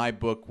sauce in my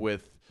book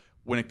with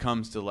when it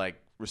comes to like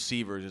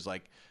receivers is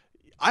like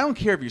I don't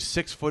care if you're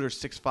 6 foot or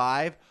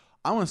 6'5".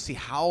 I want to see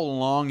how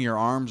long your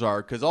arms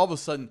are because all of a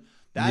sudden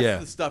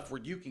that's the stuff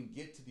where you can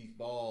get to these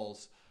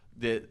balls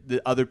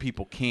that other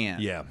people can't.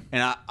 Yeah.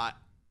 And I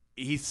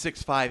he's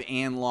 6'5"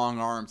 and long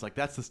arms. Like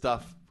that's the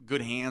stuff.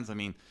 Good hands. I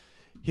mean,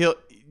 he'll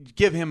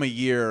give him a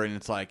year and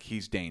it's like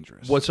he's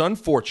dangerous. What's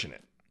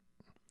unfortunate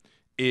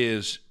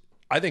is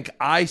I think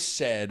we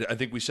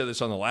said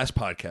this on the last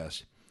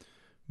podcast.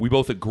 We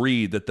both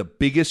agreed that the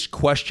biggest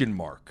question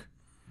mark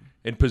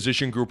and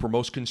position group we're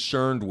most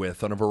concerned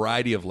with on a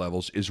variety of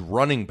levels is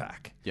running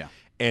back. Yeah.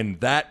 And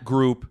that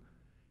group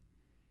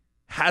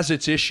has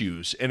its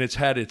issues, and it's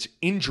had its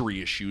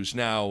injury issues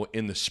now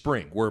in the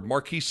spring, where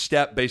Marquise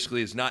Stepp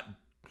basically is not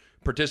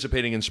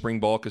participating in spring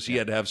ball because he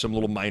had to have some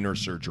little minor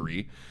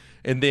surgery.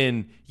 And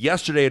then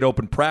yesterday at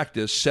open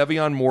practice,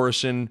 Sevion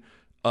Morrison,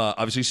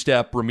 obviously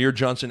Stepp, Ramir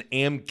Johnson,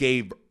 and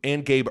Gabe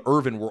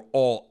Irvin were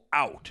all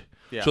out.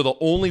 Yeah. So the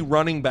only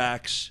running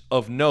backs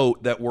of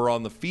note that were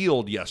on the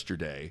field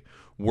yesterday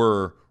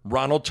were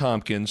Ronald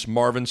Tompkins,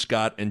 Marvin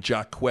Scott, and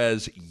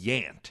Jaquez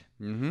Yant.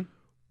 Mm-hmm.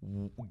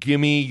 Give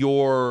me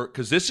your,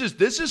 because this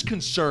is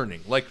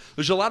concerning. Like,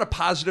 there's a lot of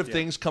positive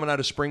things coming out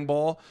of spring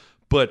ball,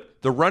 but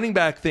the running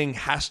back thing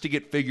has to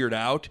get figured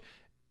out.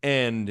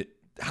 And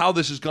how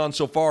this has gone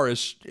so far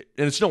is,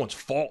 and it's no one's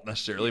fault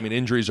necessarily. I mean,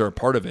 injuries are a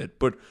part of it,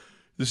 but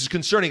this is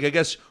concerning. I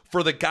guess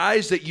for the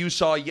guys that you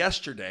saw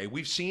yesterday,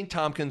 we've seen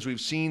Tompkins, we've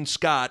seen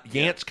Scott.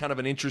 Yant's kind of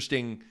an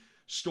interesting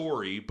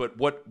story, but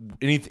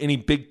any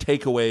big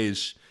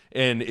takeaways?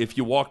 And if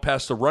you walk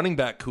past the running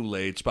back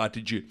Kool-Aid spot,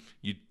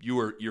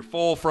 you're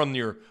full from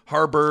your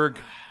Harburg?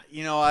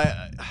 You know,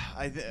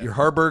 Your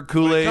Harburg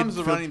Kool-Aid? when it comes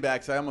to running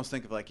backs, I almost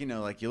think of like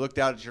you looked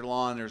out at your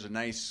lawn. There's a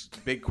nice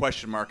big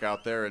question mark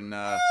out there, and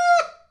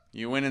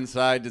you went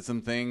inside, did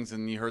some things,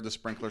 and you heard the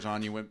sprinklers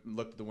on. You went and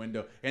looked at the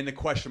window, and the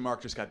question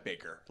mark just got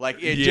bigger.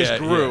 Like it just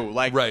grew. Yeah.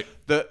 Like right.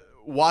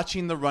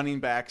 Watching the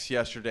running backs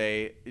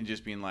yesterday and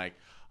just being like,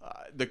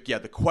 the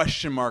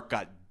question mark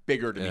got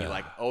bigger to me.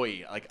 Like,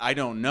 I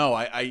don't know.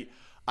 I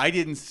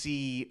didn't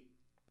see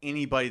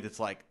anybody that's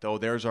like, oh,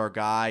 there's our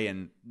guy,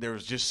 and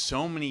there's just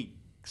so many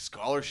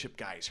scholarship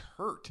guys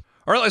hurt.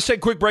 All right, let's take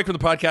a quick break from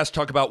the podcast to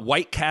talk about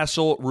White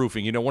Castle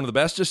Roofing. You know, one of the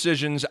best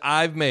decisions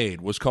I've made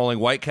was calling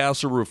White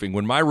Castle Roofing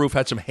when my roof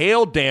had some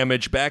hail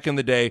damage back in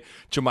the day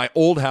to my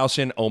old house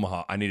in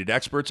Omaha. I needed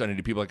experts. I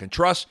needed people I can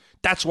trust.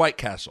 That's White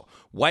Castle.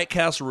 White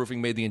Castle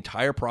Roofing made the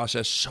entire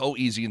process so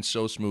easy and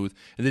so smooth,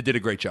 and they did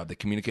a great job. They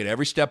communicate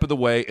every step of the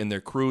way in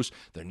their crews.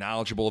 They're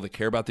knowledgeable. They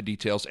care about the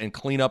details, and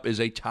cleanup is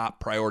a top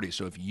priority.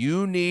 So if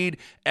you need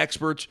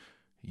experts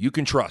you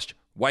can trust,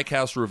 White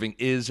Castle Roofing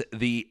is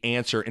the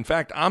answer. In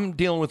fact, I'm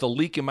dealing with a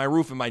leak in my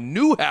roof in my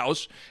new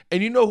house,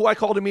 and you know who I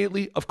called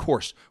immediately? Of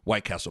course,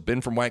 White Castle.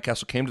 Ben from White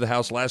Castle came to the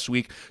house last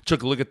week,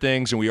 took a look at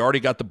things, and we already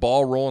got the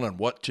ball rolling on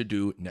what to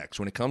do next.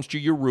 When it comes to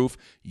your roof,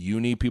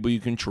 you need people you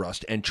can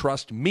trust, and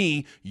trust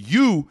me,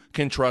 you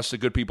can trust the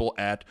good people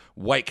at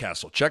White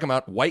Castle. Check them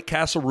out,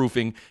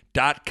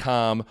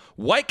 whitecastleroofing.com.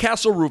 White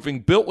Castle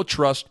Roofing, built with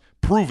trust,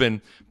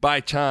 proven by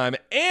time.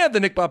 And the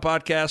Nick Bob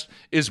Podcast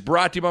is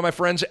brought to you by my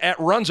friends at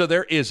Runza.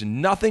 There is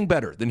nothing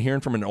better than hearing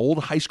from an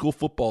old high school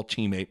football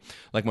teammate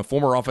like my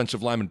former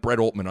offensive lineman Brett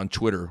Oltman on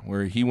Twitter,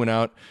 where he went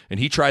out and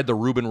he tried the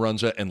Reuben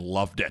Runza and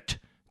loved it.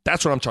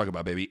 That's what I'm talking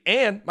about, baby.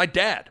 And my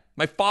dad,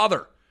 my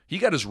father, he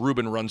got his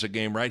Reuben Runza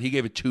game right. He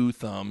gave it 2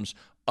 thumbs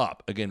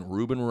up. Again,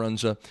 Reuben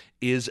Runza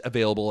is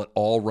available at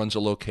all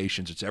Runza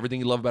locations. It's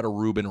everything you love about a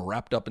Reuben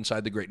wrapped up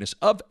inside the greatness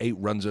of a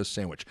Runza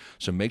sandwich.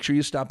 So make sure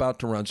you stop out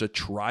to Runza,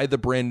 try the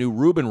brand new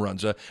Reuben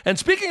Runza. And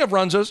speaking of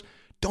Runzas,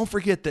 don't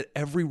forget that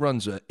every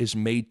Runza is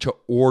made to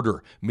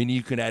order, meaning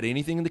you can add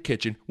anything in the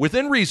kitchen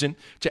within reason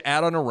to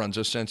add on a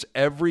Runza. Since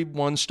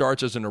everyone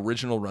starts as an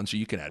original Runza,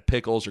 you can add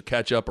pickles or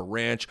ketchup or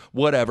ranch,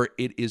 whatever.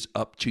 It is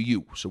up to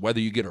you. So whether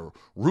you get a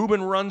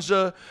Reuben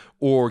Runza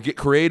or get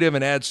creative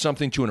and add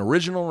something to an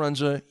original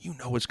Runza, you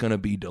know it's going to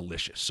be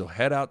delicious. So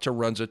head out to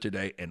Runza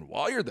today, and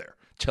while you're there,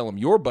 tell them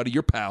your buddy,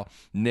 your pal,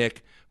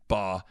 Nick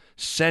Baugh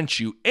sent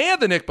you.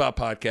 And the Nick Baugh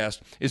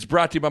Podcast is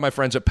brought to you by my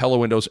friends at Pella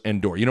Windows and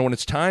Door. You know, when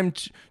it's time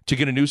to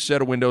get a new set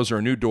of windows or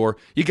a new door,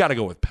 you got to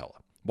go with Pella.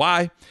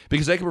 Why?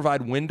 Because they can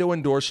provide window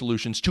and door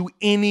solutions to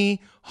any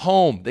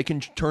home. They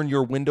can turn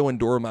your window and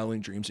door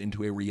remodeling dreams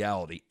into a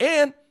reality.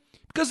 And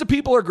because the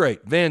people are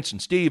great. Vince and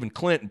Steve and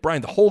Clint and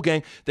Brian, the whole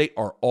gang, they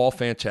are all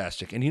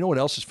fantastic. And you know what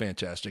else is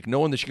fantastic?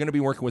 Knowing that you're going to be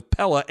working with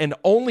Pella and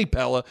only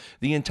Pella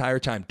the entire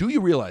time. Do you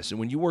realize that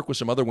when you work with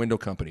some other window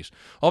companies,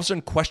 all of a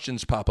sudden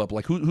questions pop up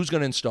like who's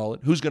going to install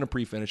it? Who's going to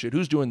pre-finish it?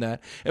 Who's doing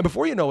that? And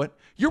before you know it,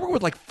 you're working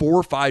with like 4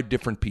 or 5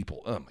 different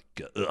people. Oh my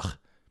God. Ugh.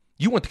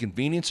 You want the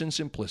convenience and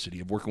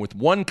simplicity of working with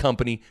one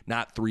company,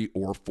 not 3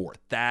 or 4.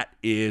 That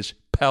is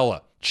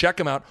Pella. Check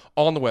them out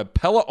on the web,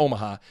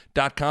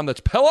 PellaOmaha.com.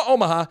 That's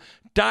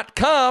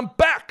PellaOmaha.com.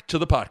 Back to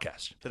the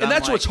podcast. And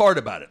that's what's hard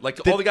about it.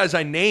 Like all the guys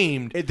I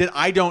named that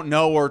I don't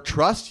know or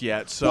trust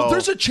yet. So well,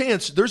 there's a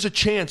chance,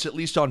 at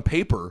least on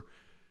paper,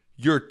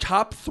 your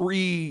top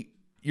 3,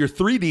 you're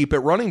 3 deep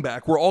at running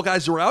back were all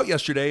guys that were out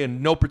yesterday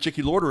in no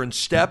particular order, in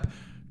Stepp,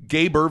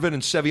 Gabe Ervin,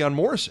 and Sevion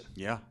Morrison.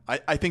 Yeah.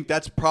 I think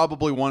that's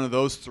probably one of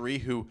those 3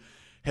 who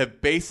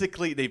have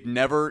basically, they've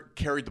never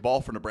carried the ball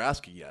for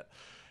Nebraska yet.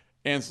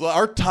 And so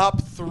our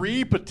top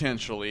 3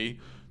 potentially,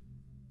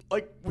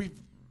 like we've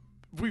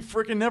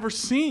freaking never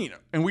seen,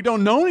 and we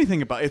don't know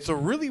anything about it. It's a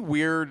really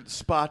weird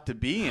spot to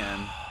be in.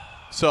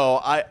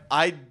 So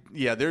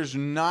yeah, there's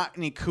not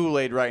any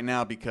Kool-Aid right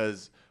now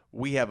because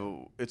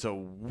it's a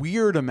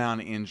weird amount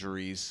of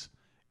injuries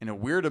and a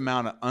weird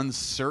amount of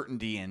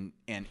uncertainty and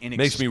inexperience.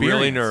 Makes me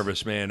really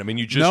nervous, man. I mean,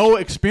 you just no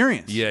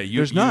experience. Yeah,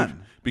 there's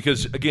none.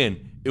 Because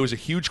again, it was a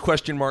huge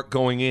question mark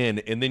going in,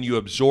 and then you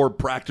absorb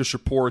practice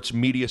reports,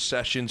 media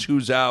sessions,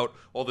 who's out,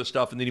 all this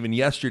stuff, and then even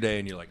yesterday,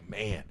 and you're like,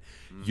 man,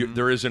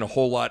 there isn't a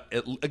whole lot.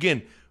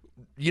 Again,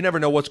 you never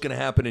know what's going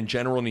to happen in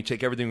general, and you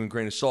take everything with a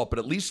grain of salt. But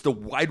at least the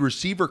wide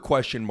receiver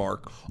question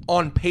mark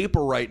on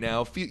paper right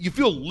now, you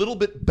feel a little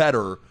bit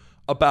better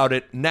about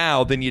it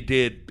now than you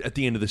did at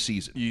the end of the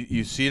season.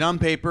 You see it on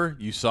paper.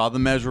 You saw the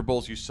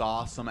measurables. You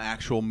saw some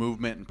actual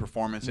movement and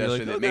performance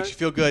yesterday that makes you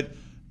feel good.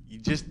 You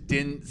just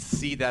didn't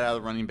see that out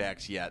of the running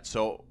backs yet.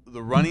 So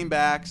the running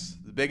backs,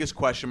 the biggest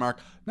question mark.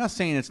 I'm not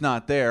saying it's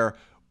not there.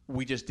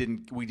 We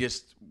haven't got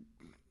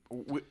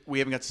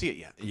to see it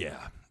yet.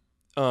 Yeah.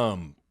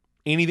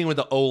 Anything with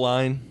the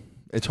O-line,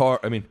 it's hard.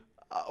 I mean,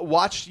 I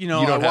watched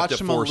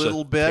them a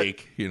little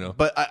bit,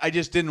 but I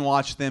just didn't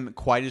watch them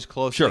quite as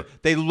closely. Sure.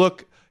 They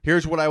look.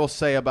 Here's what I will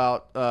say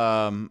about,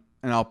 and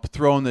I'll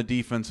throw in the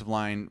defensive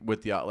line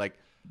with the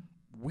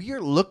we are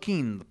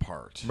looking the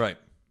part, right?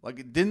 Like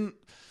it didn't.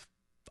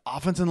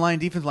 Offensive line,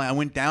 defensive line. I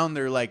went down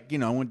there, I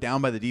went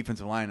down by the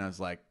defensive line. And I was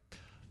like,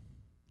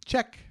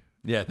 check.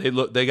 Yeah,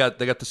 they got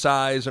the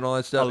size and all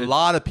that stuff. A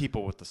lot of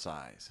people with the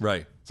size,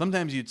 right?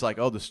 Sometimes it's like,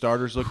 oh, the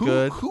starters look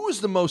good. Who is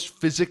the most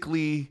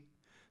physically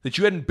that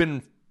you hadn't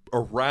been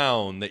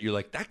around that you're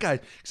like that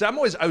guy? Because I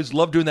always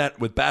love doing that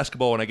with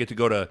basketball when I get to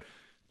go to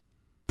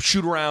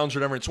shoot arounds or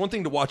whatever. It's one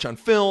thing to watch on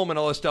film and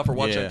all that stuff, or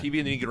watch on TV,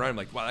 and then you get around. I'm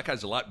like, wow, that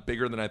guy's a lot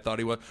bigger than I thought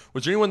he was.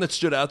 Was there anyone that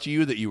stood out to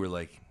you that you were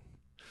like,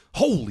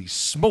 holy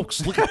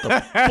smokes, look at the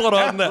butt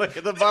on that. Look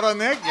at the butt on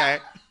that guy.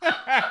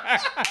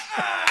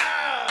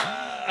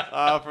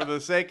 For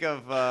the sake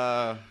of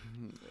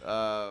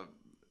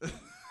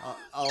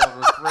I'll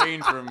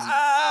refrain from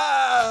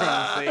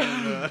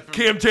saying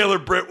Cam Taylor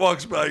Britt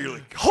walks by, you're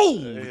like,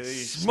 holy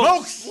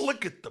smokes,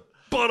 look at the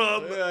butt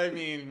on that. I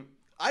mean,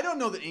 I don't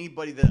know that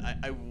anybody that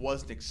I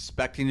wasn't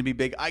expecting to be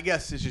big. I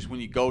guess it's just when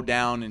you go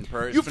down in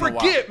person. You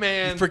forget,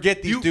 man. You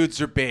forget these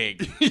dudes are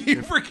big.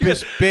 You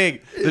forget.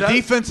 Big. The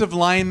defensive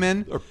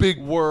linemen are big.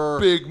 Were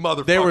big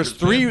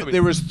motherfuckers.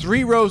 There was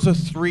 3 rows of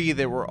 3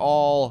 that were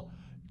all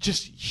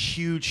just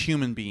huge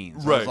human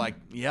beings. I Right. was like,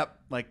 yep,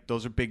 like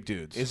those are big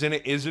dudes. Isn't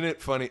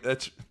it funny?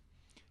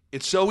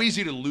 It's so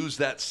easy to lose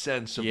that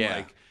sense of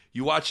like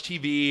you watch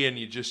TV and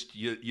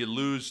you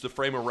lose the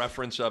frame of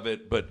reference of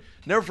it. But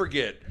never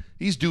forget,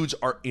 these dudes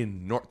are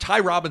enormous.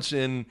 Ty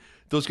Robinson,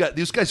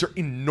 these guys are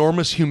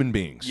enormous human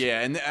beings.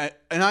 Yeah,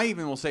 and I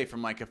even will say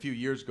from like a few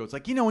years ago, it's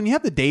like, when you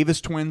have the Davis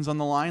twins on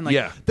the line,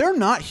 like they're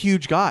not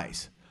huge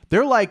guys.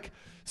 They're like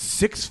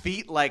 6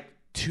 feet, like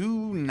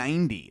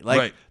 290.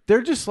 Like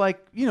they're just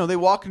like, they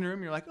walk in the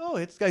room, you're like, oh,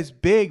 this guy's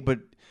big, but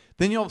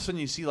then all of a sudden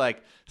you see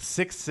like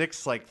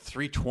 6'6", like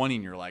 320,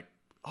 and you're like,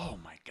 oh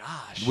my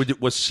gosh.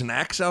 Was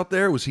Snacks out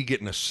there? Was he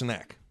getting a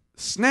snack?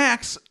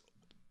 Snacks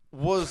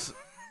was,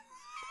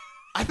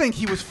 I think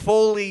he was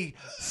fully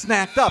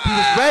snacked up. He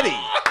was ready.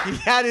 He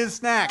had his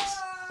snacks.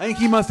 I think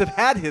he must have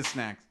had his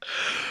snacks.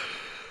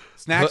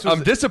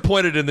 I'm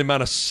disappointed in the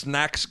amount of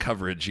Snacks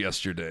coverage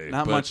yesterday.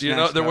 Not but, much.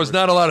 There was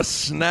not a lot of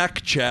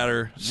Snacks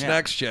chatter,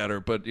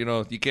 but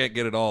you can't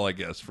get it all, I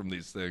guess, from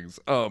these things.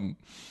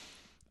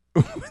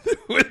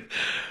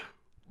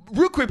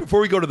 Real quick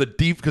before we go to the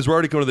deep, because we're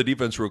already going to the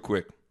defense real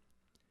quick.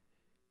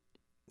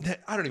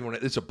 I don't even want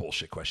to. It's a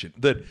bullshit question.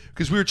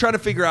 Because we were trying to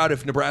figure out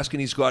if Nebraska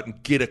needs to go out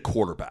and get a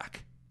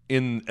quarterback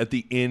at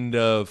the end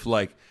of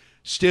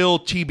still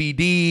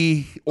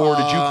TBD, or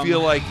did you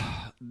feel like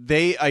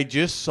I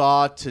just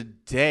saw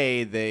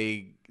today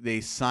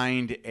they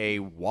signed a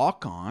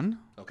walk-on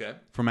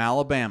from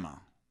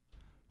Alabama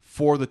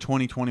for the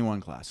 2021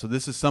 class. So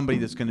this is somebody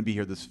that's going to be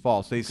here this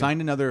fall. So they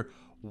signed another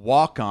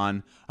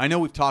walk-on. I know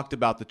we've talked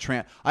about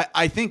the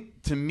I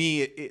think to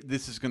me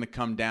this is going to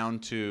come down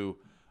to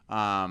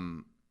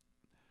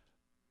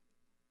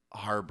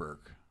Harburg.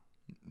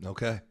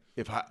 Okay.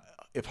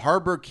 If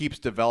Harburg keeps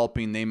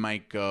developing, they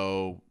might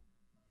go,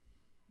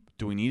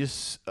 do we need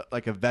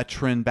a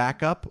veteran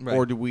backup,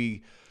 or do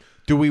we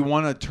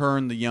want to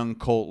turn the young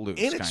Colt loose?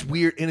 And it's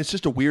weird, and it's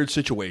just a weird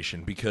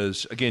situation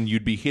because, again,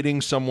 you'd be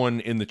hitting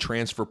someone in the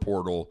transfer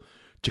portal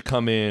to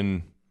come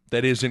in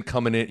that isn't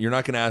coming in. You're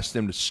not going to ask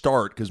them to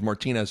start because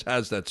Martinez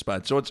has that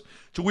spot. So it's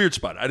a weird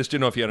spot. I just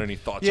didn't know if you had any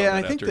thoughts on that. Yeah,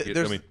 I think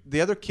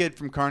the other kid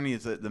from Kearney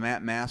is the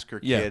Matt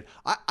Masker kid.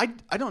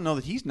 I don't know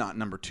that he's not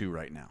number 2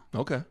 right now.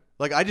 Okay.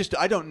 Like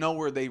I don't know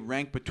where they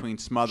rank between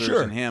Smothers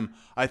and him.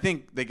 I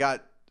think they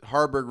got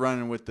Harburg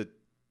running with the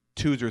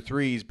 2s or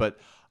 3s, but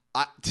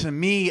to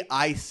me,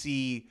 I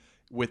see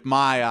with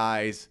my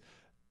eyes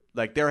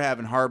like they're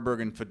having Harburg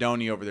and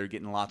Fedoni over there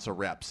getting lots of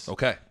reps.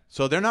 Okay.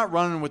 So they're not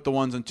running with the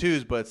 1s and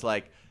 2s, but it's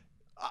like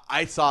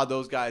I saw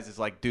those guys as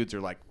like dudes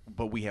are like,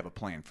 but we have a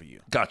plan for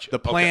you. Gotcha. The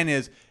plan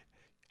is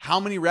how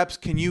many reps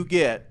can you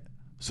get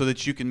so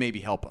that you can maybe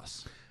help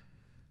us?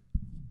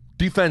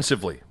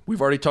 Defensively, we've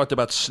already talked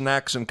about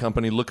Snacks and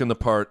company looking the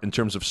part in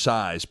terms of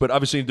size, but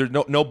obviously there's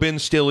no Ben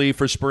Stilley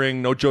for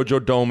spring, no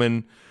JoJo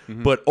Doman,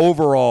 but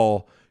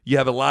overall you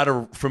have a lot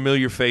of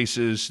familiar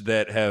faces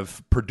that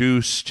have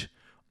produced.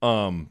 Do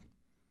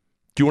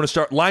you want to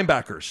start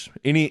linebackers?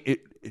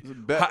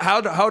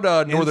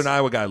 How'd Northern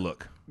Iowa guy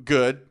look?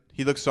 Good.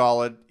 He looks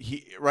solid.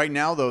 Right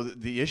now though,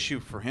 the issue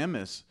for him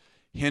is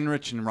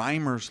Henrich and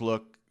Reimers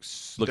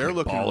they're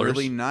looking ballers.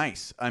 really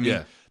nice. I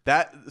mean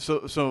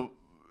so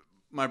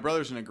my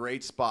brother's in a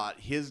great spot.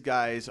 His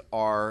guys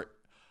are,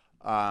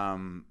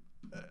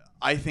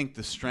 I think,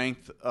 the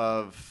strength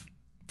of.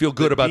 Feel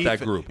good about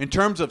that group in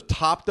terms of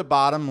top to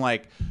bottom.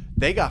 Like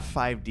they got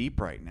 5 deep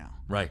right now.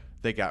 Right.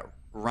 They got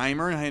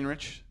Reimer and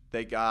Henrich.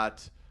 They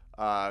got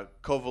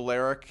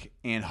Kovaleric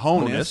and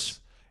Honus,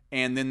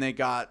 and then they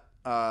got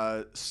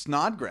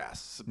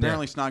Snodgrass.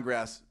 Apparently,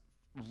 Snodgrass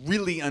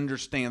really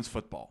understands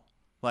football.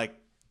 Like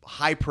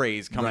high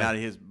praise coming out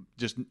of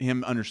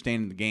him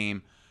understanding the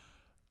game.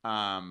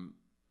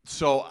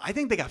 So I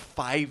think they got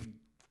 5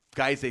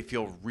 guys they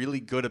feel really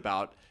good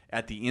about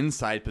at the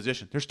inside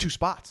position. There's 2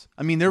 spots.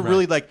 I mean, they're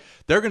really like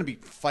they're going to be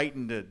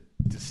fighting to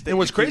stay. And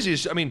what's crazy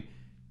is, I mean,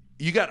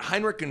 you got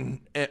Heinrich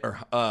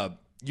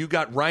you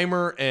got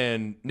Reimer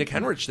and Nick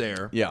Henrich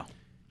there. Yeah.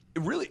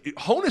 Really,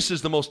 Honus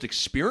is the most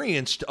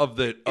experienced of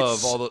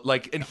all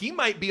the and he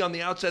might be on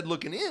the outside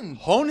looking in.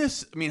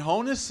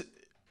 Honus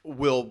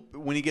will,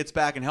 when he gets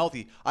back and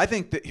healthy, I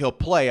think that he'll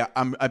play.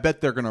 I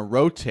bet they're going to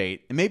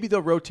rotate, and maybe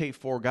they'll rotate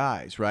 4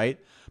 guys, right?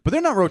 But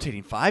they're not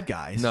rotating 5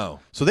 guys. No.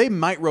 So they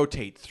might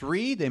rotate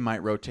 3, they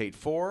might rotate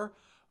 4,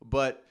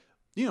 but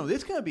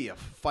it's going to be a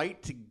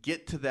fight to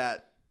get to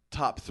that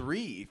top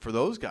 3 for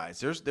those guys.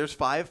 There's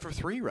 5 for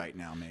 3 right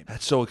now, maybe.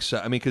 That's so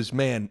exciting. I mean, because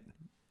man,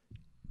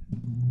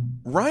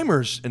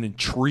 Reimer's an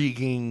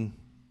intriguing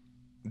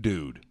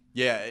dude.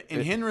 Yeah,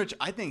 and Henrich,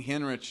 I think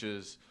Henrich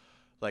is.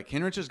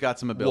 Henrich has got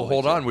some ability. Well,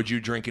 hold on. Would you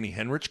drink any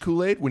Henrich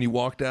Kool-Aid when you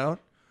walked out?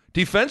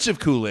 Defensive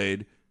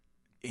Kool-Aid.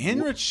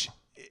 Henrich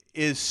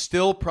is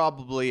still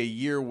probably a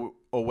year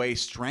away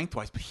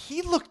strength-wise, but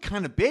he looked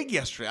kind of big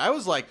yesterday. I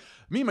was like,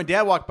 me and my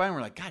dad walked by and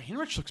we're like, God,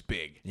 Henrich looks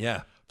big.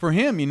 Yeah. For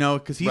him,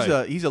 because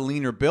he's a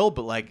leaner build,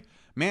 but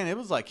man, it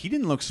was like he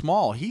didn't look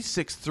small. He's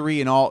 6'3"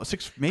 and all,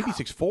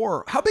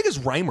 6'4". How big is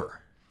Reimer?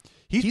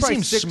 He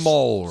seems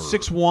small.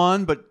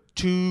 6'1", but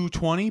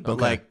 220.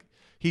 But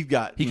He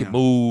can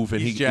move,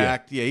 and he's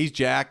jacked. Yeah, he's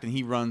jacked, and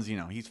he runs.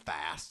 He's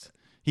fast.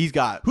 He's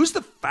got Who's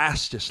the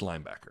fastest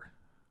linebacker?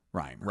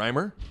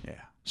 Reimer. Yeah,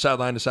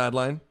 Sideline to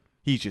sideline.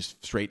 he's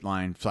just straight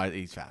line.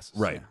 He's fast.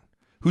 Right. Yeah.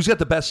 Who's got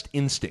the best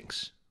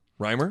instincts?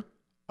 Reimer.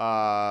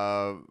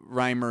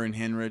 Reimer and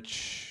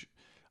Henrich.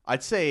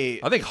 I'd say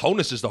I think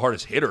Honus is the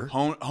hardest hitter.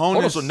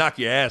 Honus will knock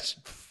your ass.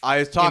 I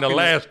was talking in the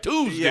last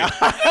Tuesday. Yeah.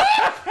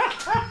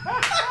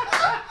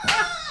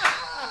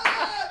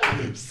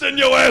 Send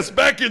your ass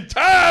back in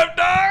time,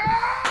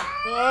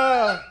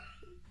 dog.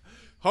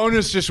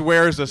 Honus just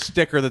wears a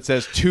sticker that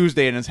says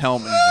Tuesday in his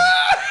helmet.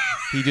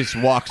 He just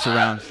walks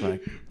around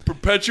like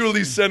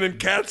perpetually sending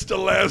cats to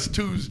last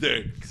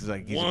Tuesday. he's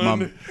like One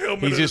helmet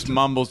he at just a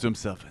mumbles to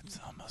himself. It's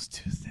almost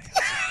Tuesday.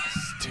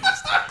 It's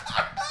Tuesday.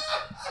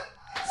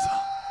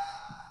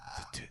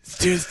 It's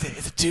Tuesday.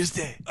 It's a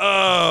Tuesday.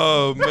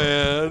 Oh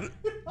man,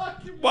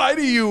 why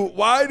do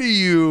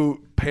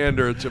you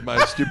pander to my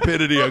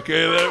stupidity?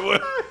 Okay, that way.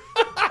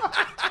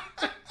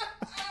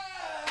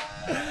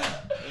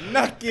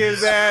 Knock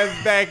his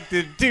ass back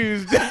to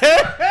Tuesday.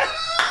 I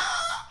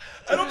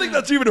don't think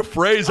that's even a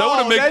phrase. I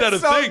want to make that a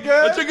that's so thing. good.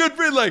 That's a good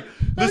phrase. Like,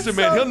 listen,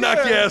 man, so he'll knock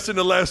good. your ass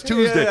into last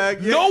Tuesday. Yeah.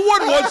 No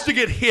one wants to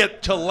get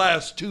hit till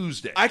last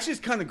Tuesday. Actually,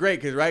 it's kind of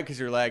great because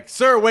you're like,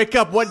 sir, wake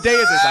up. What day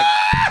is it? It's like,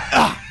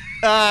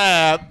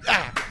 I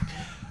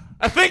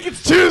think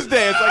it's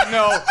Tuesday. It's like,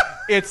 no,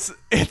 it's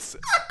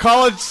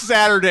college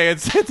Saturday.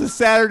 It's a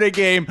Saturday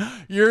game.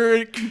 You're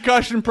in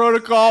concussion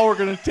protocol. We're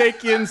gonna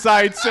take you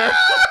inside, sir.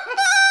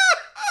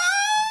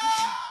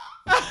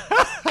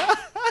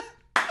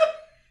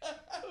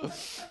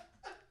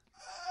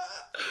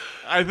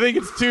 I think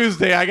it's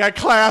Tuesday. I got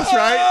class,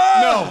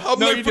 right? No, I'm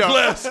no, late you for don't.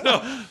 class.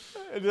 No.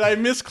 Did I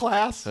miss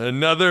class?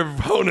 Another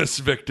bonus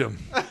victim.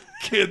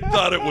 Kid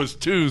thought it was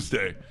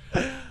Tuesday.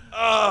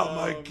 Oh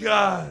my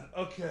God.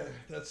 Okay,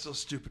 that's so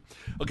stupid.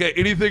 Okay,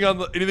 anything else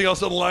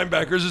on the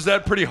linebackers? Is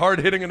that pretty hard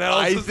hitting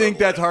analysis? I think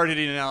that's hard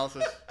hitting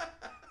analysis.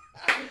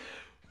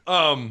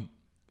 God,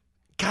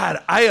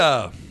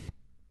 I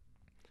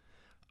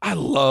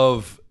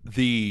love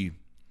the.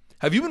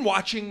 Have you been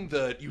watching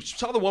you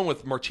saw the one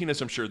with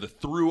Martinez, I'm sure, the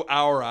Through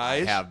Our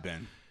Eyes? I have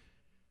been.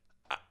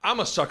 I'm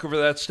a sucker for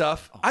that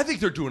stuff. I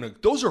think they're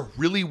those are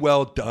really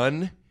well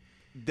done.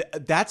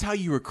 That's how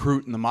you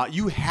recruit in the mod.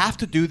 You have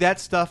to do that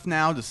stuff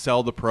now to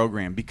sell the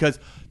program because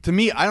to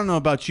me, I don't know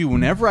about you.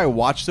 Whenever I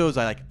watch those,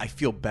 I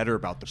feel better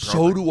about the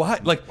program. So do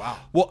I. Like, wow.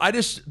 Well,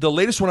 the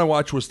latest one I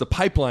watched was the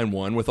Pipeline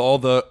one with all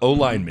the O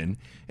linemen,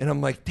 and I'm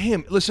like,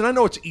 damn. Listen, I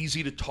know it's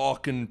easy to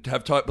talk and to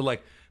have talk, but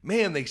like,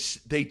 man,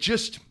 they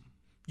just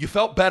you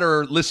felt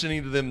better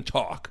listening to them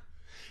talk.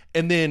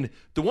 And then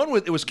the one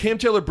with it was Cam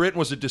Taylor-Britt,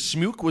 was it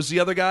DeSmuke was the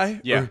other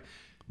guy? Yeah.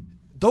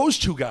 Those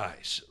two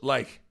guys,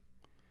 like.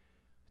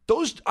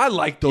 I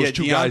like those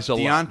two guys a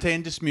lot. Deontay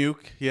and DeSmuke,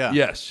 yeah.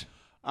 Yes.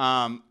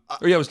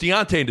 It was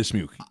Deontay and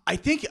DeSmuke. I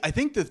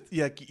think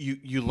that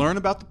you learn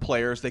about the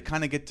players. They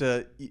kind of get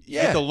to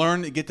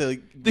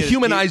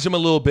humanize them a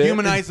little bit.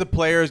 Humanize the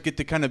players.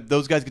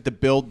 Those guys get to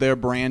build their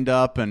brand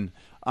up. And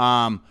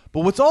but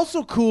what's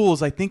also cool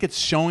is I think it's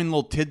showing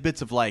little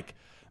tidbits of like,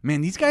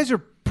 man, these guys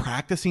are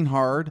practicing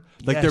hard,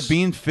 like Yes. they're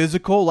being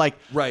physical, like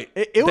right.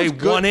 It was they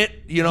good. won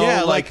it,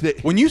 Yeah, like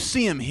when you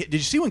see him hit. Did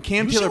you see when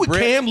Cam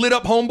Taylor-Britt Cam lit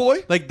up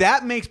homeboy? like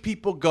that makes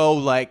people go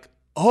like,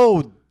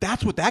 oh,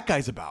 that's what that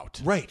guy's about,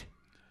 Right.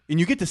 and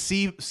you get to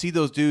see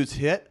those dudes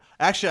hit.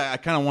 Actually, I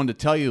kind of wanted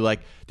to tell you,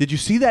 like, did you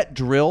see that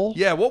drill?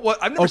 Yeah.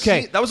 What? I've never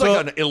seen. That was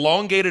like an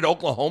elongated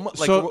Oklahoma.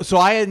 Like, so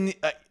I had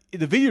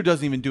the video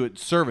doesn't even do it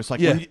service. Like,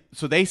 Yeah.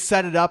 so they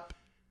set it up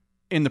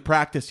in the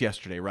practice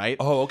yesterday, right?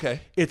 oh,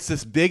 okay. It's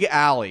this big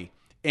alley,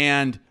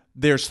 and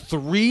there's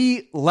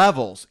 3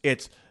 levels.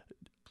 It's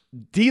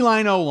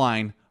D-line,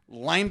 O-line,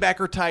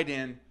 linebacker, tight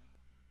end,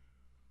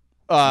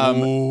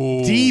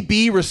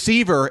 DB,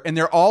 receiver, and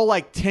they're all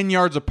like 10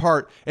 yards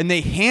apart. And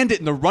they hand it,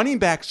 and the running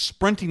back's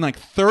sprinting like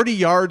 30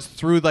 yards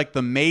through like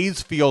the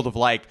maze field of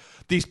like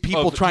these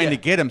people trying to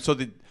get him. So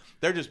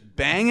they're just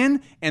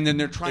banging, and then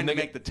they're trying to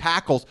make the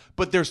tackles.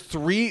 But there's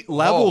 3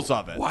 levels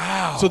of it.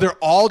 Wow. So they're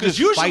all just because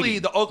usually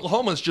fighting. the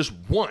Oklahoma's just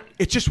one.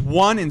 It's just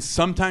one, and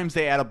sometimes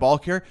they add a ball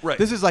carrier. Right.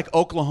 This is like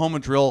Oklahoma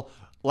drill,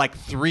 like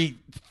three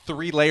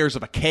layers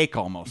of a cake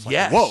almost. Like,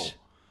 Yes. whoa.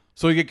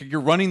 So you're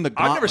running the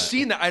gauntlet. I've never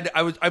seen that.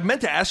 I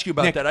meant to ask you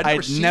about Nick, that.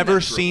 I'd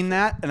never seen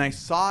that, and I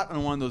saw it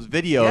on one of those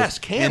videos. Yes,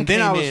 Cam and then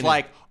came I was in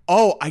like,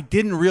 oh, I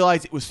didn't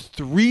realize it was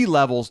 3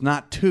 levels,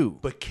 not 2.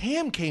 But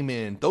Cam came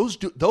in. Those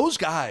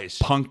guys.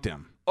 Punked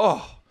him.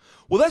 Oh,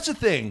 well, that's the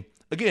thing.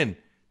 Again,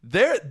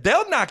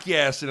 they'll knock your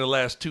ass in the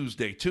last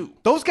Tuesday too.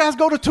 Those guys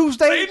go to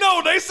Tuesday? They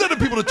know they send the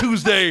people to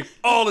Tuesday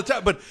all the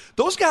time. But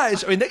those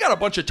guys, I mean, they got a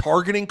bunch of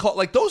targeting call.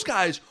 Like those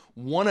guys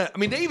want to. I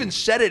mean, they even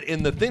said it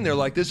in the thing. They're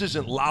like, this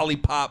isn't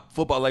lollipop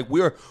football. Like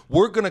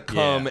we're gonna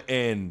come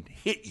and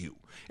hit you.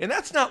 And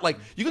that's not like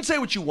you can say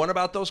what you want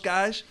about those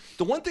guys.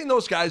 The one thing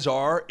those guys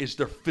is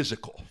they're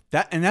physical.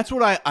 That's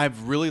what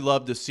I've really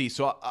loved to see.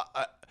 So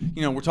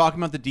we're talking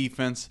about the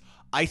defense.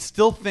 I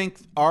still think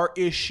our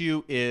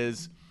issue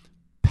is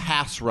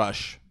pass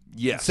rush,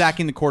 Yes.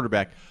 sacking the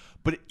quarterback.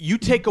 But you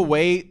take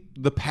away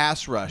the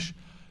pass rush,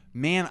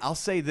 man, I'll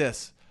say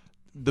this.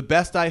 The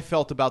best I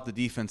felt about the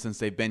defense since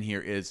they've been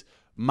here is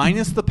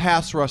minus the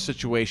pass rush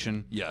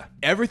situation. Yeah.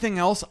 Everything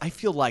else, I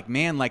feel like,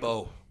 man,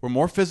 we're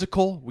more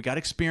physical. We got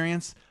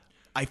experience.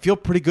 I feel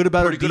pretty good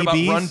about our Pretty good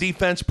DBs. about run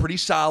defense, pretty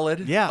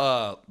solid.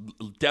 Yeah.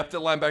 Depth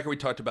at linebacker we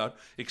talked about.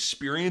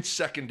 Experienced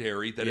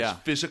secondary that is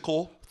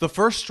physical. The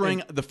first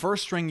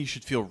string you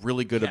should feel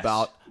really good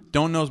about.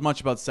 Don't know as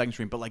much about the second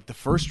string, but like the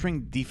first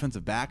string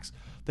defensive backs,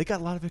 they got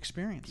a lot of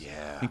experience.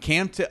 Yeah. And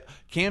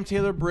Cam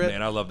Taylor-Britt,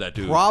 Man, I love that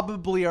dude.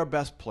 Probably our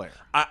best player.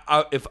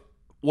 I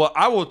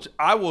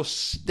will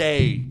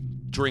stay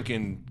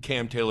drinking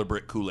Cam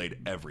Taylor-Britt Kool-Aid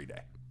every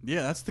day.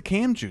 Yeah, that's the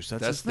Cam juice.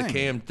 That's his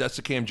thing. That's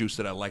the Cam juice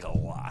that I like a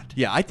lot.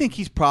 Yeah, I think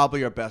he's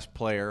probably our best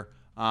player.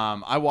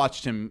 I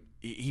watched him.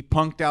 He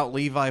punked out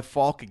Levi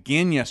Falk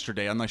again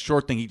yesterday on the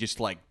short thing. He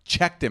just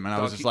checked him, and I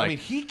was just like,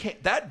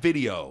 that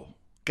video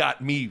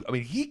got me. I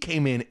mean, he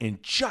came in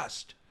and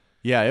just.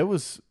 Yeah, it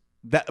was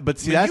that. But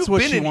see, that's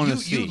what you want to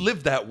see. You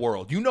live that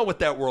world. You know what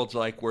that world's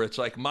like, where it's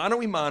like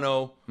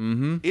mano-a-mano.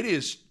 Mm-hmm. It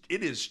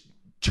is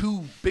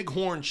two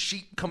bighorn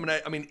sheep coming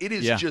at. I mean, it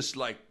is just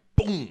like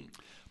boom.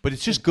 But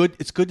it's just good.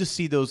 It's good to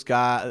see those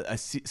guys. I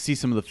see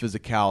some of the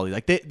physicality.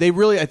 Like they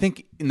really. I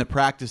think in the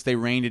practice they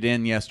reined it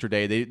in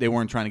yesterday. They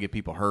weren't trying to get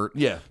people hurt.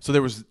 Yeah. So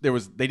there was.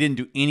 They didn't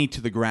do any to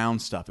the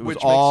ground stuff. It was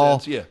Which all.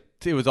 makes sense.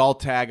 Yeah. It was all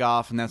tag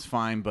off, and that's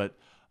fine. But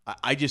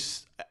I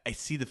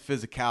see the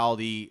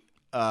physicality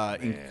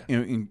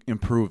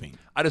improving.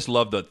 I just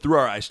love the through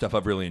our eyes stuff.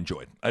 I've really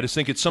enjoyed. I just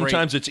think it's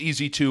sometimes it's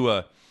easy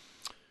to.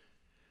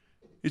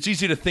 It's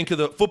easy to think of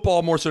the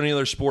football more so than any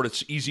other sport.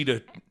 It's easy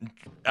to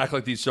act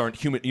like these aren't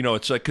human. You know,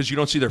 it's like because you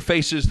don't see their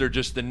faces; they're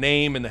just the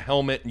name and the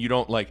helmet, and you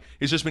don't like.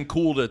 It's just been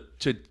cool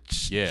to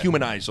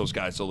humanize those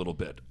guys a little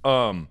bit.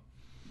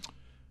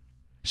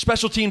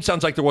 Special teams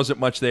sounds like there wasn't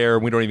much there.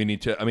 We don't even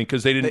need to. I mean,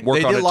 because they didn't work on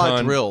a ton. They did a lot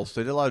of drills.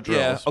 They did a lot of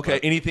drills. Yeah. Okay.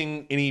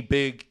 Any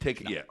big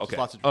take? Yeah. Okay.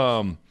 Lots of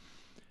drills.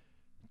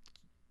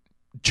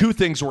 Two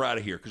things we're out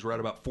of here because we're at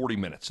about 40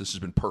 minutes. This has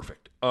been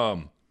perfect.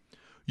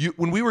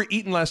 When we were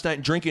eating last night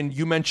and drinking,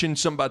 you mentioned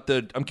something about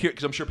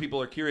because I'm sure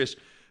people are curious.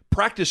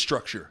 Practice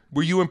structure.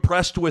 Were you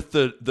impressed with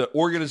the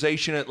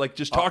organization?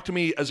 Just talk to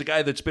me as a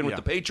guy that's been with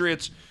the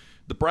Patriots,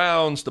 the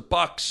Browns, the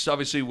Bucks,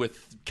 obviously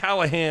with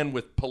Callahan,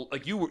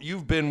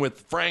 you've been with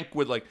Frank,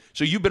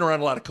 so you've been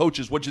around a lot of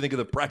coaches. What'd you think of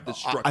the practice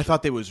structure? I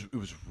thought it was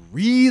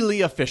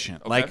really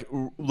efficient. Okay.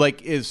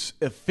 Like as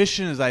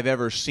efficient as I've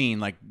ever seen.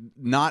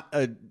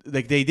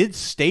 They did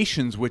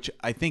stations, which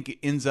I think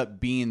ends up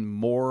being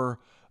more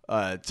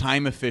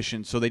time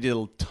efficient. So they did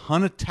a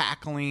ton of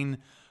tackling,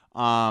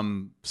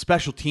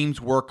 special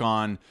teams work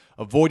on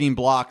avoiding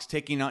blocks,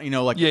 taking out,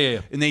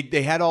 and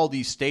they had all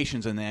these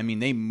stations, and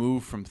they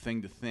moved from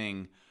thing to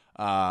thing.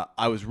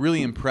 I was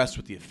really impressed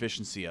with the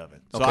efficiency of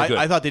it. So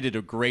I thought they did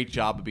a great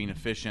job of being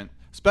efficient,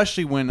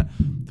 especially when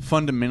the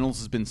fundamentals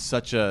has been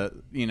such a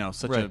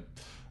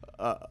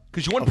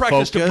because you want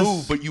practice to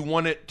move, but you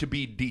want it to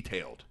be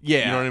detailed. Yeah,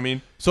 you know what I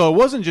mean. So it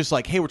wasn't just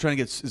like, hey, we're trying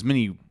to get as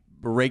many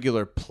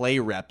regular play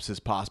reps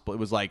as possible. It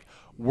was like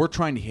we're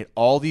trying to hit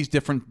all these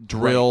different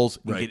drills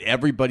and get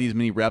everybody as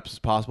many reps as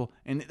possible.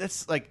 And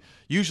that's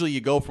usually you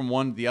go from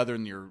one to the other,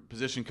 and your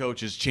position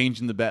coach is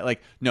changing the bet.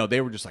 No,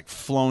 they were just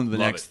flown to the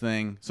next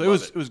thing. So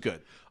it was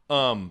good.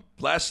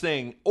 Last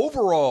thing,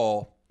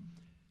 overall,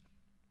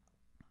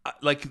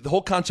 the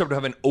whole concept of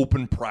having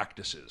open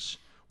practices,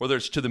 whether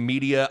it's to the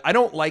media, I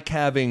don't like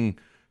having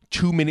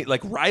too many.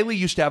 Riley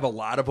used to have a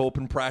lot of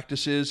open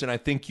practices, and I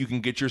think you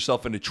can get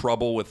yourself into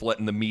trouble with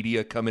letting the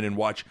media come in and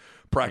watch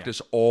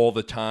practice all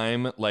the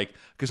time.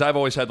 Because I've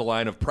always had the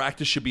line of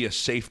practice should be a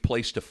safe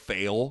place to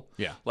fail.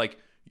 Yeah.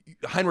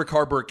 Heinrich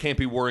Haarberg can't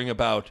be worrying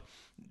about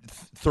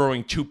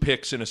throwing 2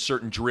 picks in a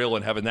certain drill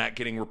and having that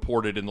getting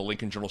reported in the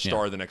Lincoln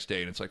Journal-Star the next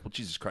day. And it's like, well,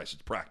 Jesus Christ,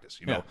 it's practice,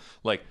 you know?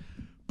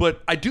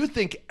 But I do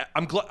think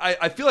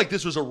I feel like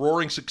this was a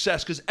roaring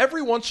success because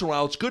every once in a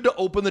while it's good to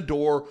open the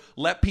door,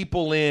 let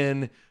people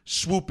in,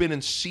 swoop in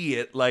and see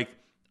it.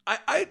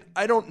 I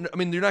don't. I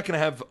mean, you're not going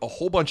to have a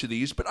whole bunch of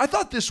these, but I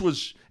thought this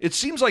was. It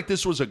seems like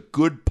this was a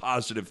good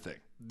positive thing.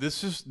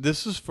 This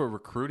is for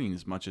recruiting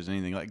as much as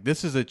anything.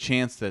 This is a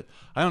chance that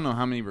I don't know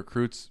how many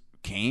recruits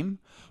came,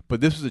 but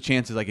this was a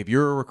chance that if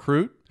you're a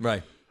recruit,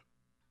 right,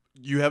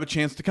 you have a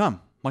chance to come.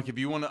 If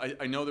you want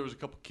to, I know there was a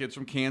couple kids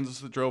from Kansas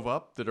that drove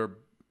up that are.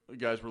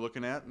 Guys we're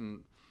looking at,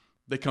 and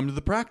they come to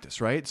the practice,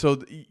 right?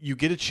 So you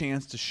get a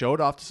chance to show it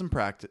off to some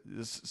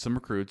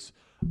recruits,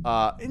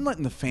 and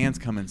letting the fans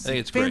come and see.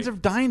 It's fans great. are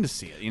dying to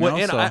see it.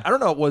 And I don't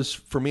know. It was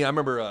for me. I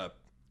remember.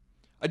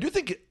 I do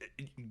think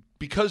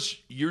because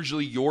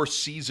usually your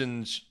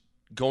season's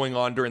going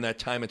on during that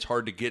time, it's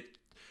hard to get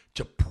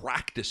to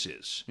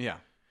practices. Yeah,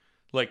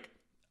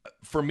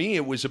 for me,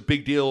 it was a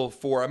big deal.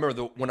 I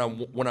remember when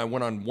I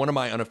went on one of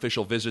my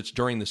unofficial visits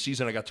during the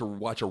season, I got to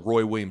watch a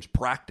Roy Williams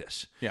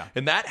practice. Yeah,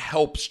 and that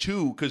helps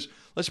too because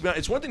let's be honest,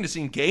 it's one thing to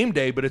see game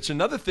day, but it's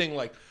another thing.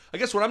 I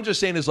guess what I'm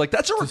just saying is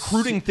that's a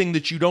recruiting thing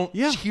that you don't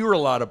hear a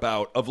lot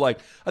about. I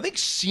think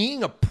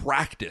seeing a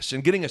practice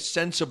and getting a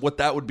sense of what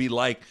that would be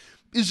like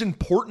is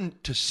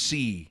important to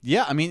see.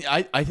 Yeah, I mean,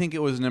 I think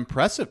it was an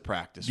impressive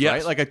practice, Yes.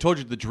 right? Like I told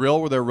you, the drill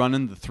where they're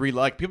running the 3,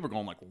 like people are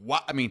going like,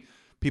 what? I mean,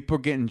 people are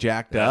getting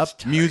jacked That's up.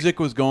 tight. Music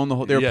was going the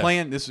whole. They were Yeah.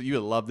 playing this. You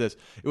would love this.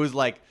 It was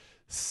like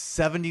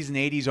 70s and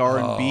 80s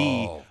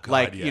R&B, Oh, God,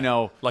 like yeah. you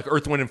know, like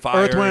Earth, Wind, and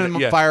Fire. Earth, Wind, and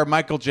yeah. Fire,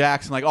 Michael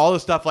Jackson, like all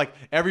this stuff. Like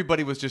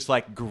everybody was just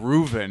like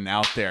grooving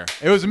out there.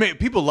 It was amazing.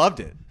 People loved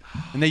it,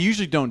 and they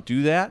usually don't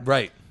do that,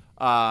 Right.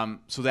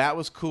 So that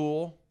was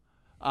cool.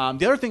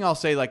 The other thing I'll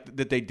say, like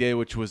that they did,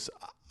 which was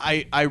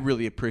I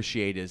really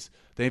appreciate, is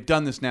they've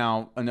done this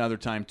now another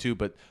time too.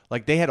 But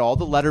like they had all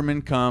the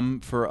lettermen come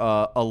for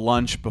a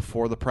lunch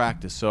before the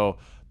practice, so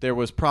there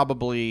was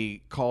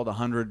probably called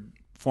 100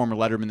 former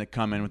lettermen that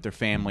come in with their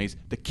families.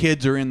 The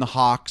kids are in the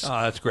Hawks. Oh,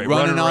 that's great.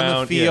 Running on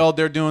around, the field,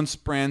 they're doing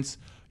sprints.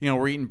 You know,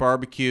 we're eating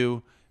barbecue,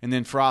 and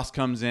then Frost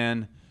comes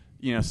in.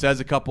 You know, says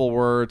a couple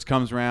words,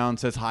 comes around,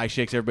 says hi,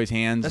 shakes everybody's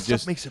hands. That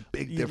stuff makes a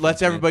big difference,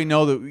 Lets man. everybody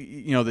know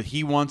that that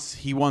he wants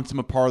them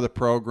a part of the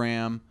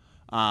program.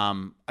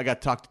 I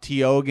got to talk to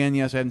T.O. again.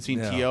 Yes, I hadn't seen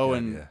Yeah, T.O. yeah,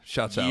 in yeah.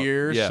 Shouts out.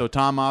 years. Yeah. So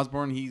Tom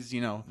Osborne, he's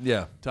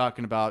Yeah.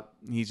 talking about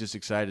he's just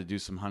excited to do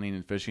some hunting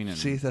and fishing. And,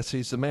 See,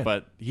 he's the man.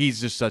 but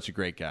he's just such a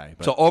great guy.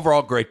 But so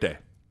overall, great day.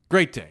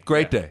 great day.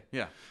 Great Yeah. day.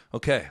 Yeah.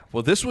 Okay.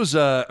 Well, this was.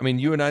 I mean,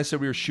 you and I said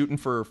we were shooting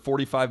for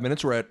 45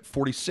 minutes. We're at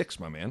 46,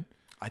 my man.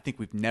 I think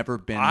we've never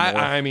been more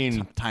I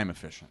mean, time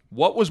efficient.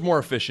 What was more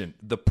efficient,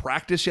 the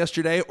practice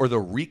yesterday or the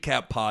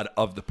recap pod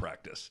of the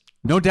practice?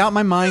 No doubt in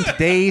my mind,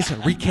 today's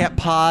recap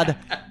pod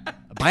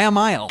by a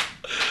mile.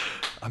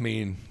 I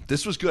mean,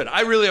 this was good.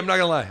 I'm not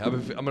gonna lie.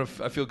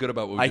 I feel good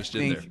about what we I just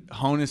did there. think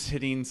Honus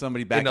hitting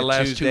somebody back In the at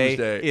last Tuesday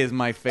Tuesday. is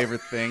my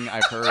favorite thing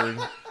I've heard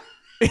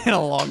in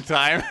a long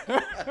time.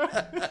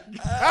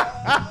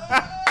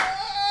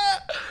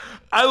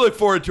 I look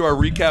forward to our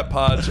recap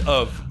pods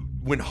of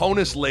when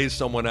Honus lays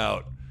someone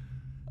out.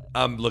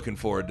 I'm looking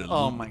forward to.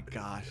 Oh my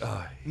gosh!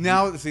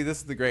 Now, see, this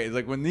is the great.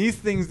 Like when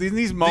these moments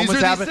are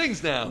these happen,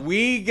 things now.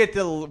 we get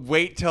to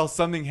wait till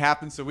something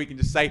happens so we can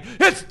just say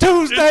it's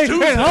Tuesday.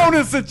 And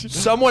Honus.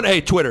 Someone,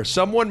 hey, Twitter,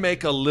 someone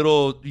make a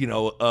little,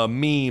 a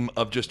meme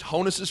of just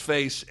Honus's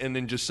face and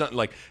then just something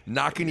like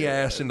knocking your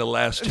ass into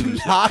last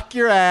Tuesday. Knock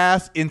your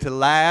ass into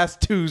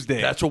last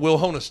Tuesday. That's what Will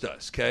Honus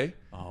does, okay?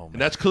 Oh, man.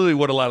 And that's clearly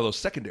what a lot of those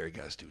secondary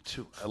guys do,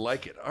 too. I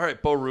like it. All right,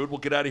 Bo Rude, we'll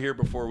get out of here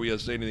before we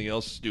say anything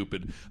else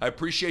stupid. I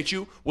appreciate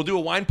you. We'll do a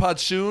wine pod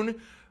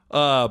soon. We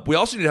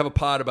also need to have a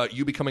pod about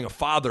you becoming a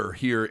father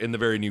here in the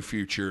very near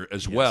future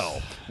as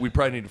well. We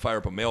probably need to fire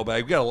up a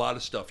mailbag. We've got a lot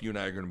of stuff you and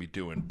I are going to be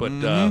doing.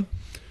 But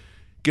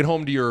get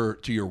home to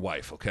your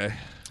wife, okay?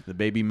 The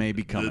baby may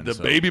be coming. The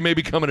baby may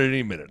be coming at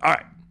any minute. All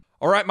right.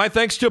 All right, my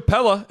thanks to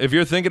Pella. If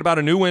you're thinking about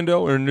a new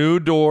window or a new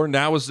door,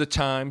 now is the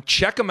time.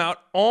 Check them out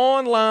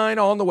online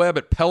on the web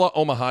at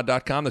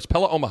PellaOmaha.com. That's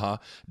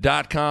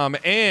PellaOmaha.com.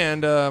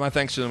 And my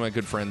thanks to my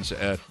good friends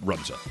at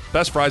Runza.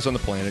 Best fries on the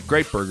planet,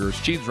 great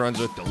burgers, cheese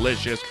Runza,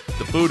 delicious.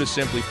 The food is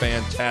simply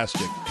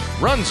fantastic.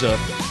 Runza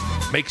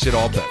makes it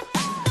all better.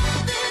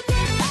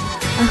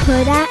 A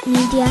Huda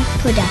Media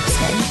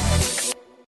Production.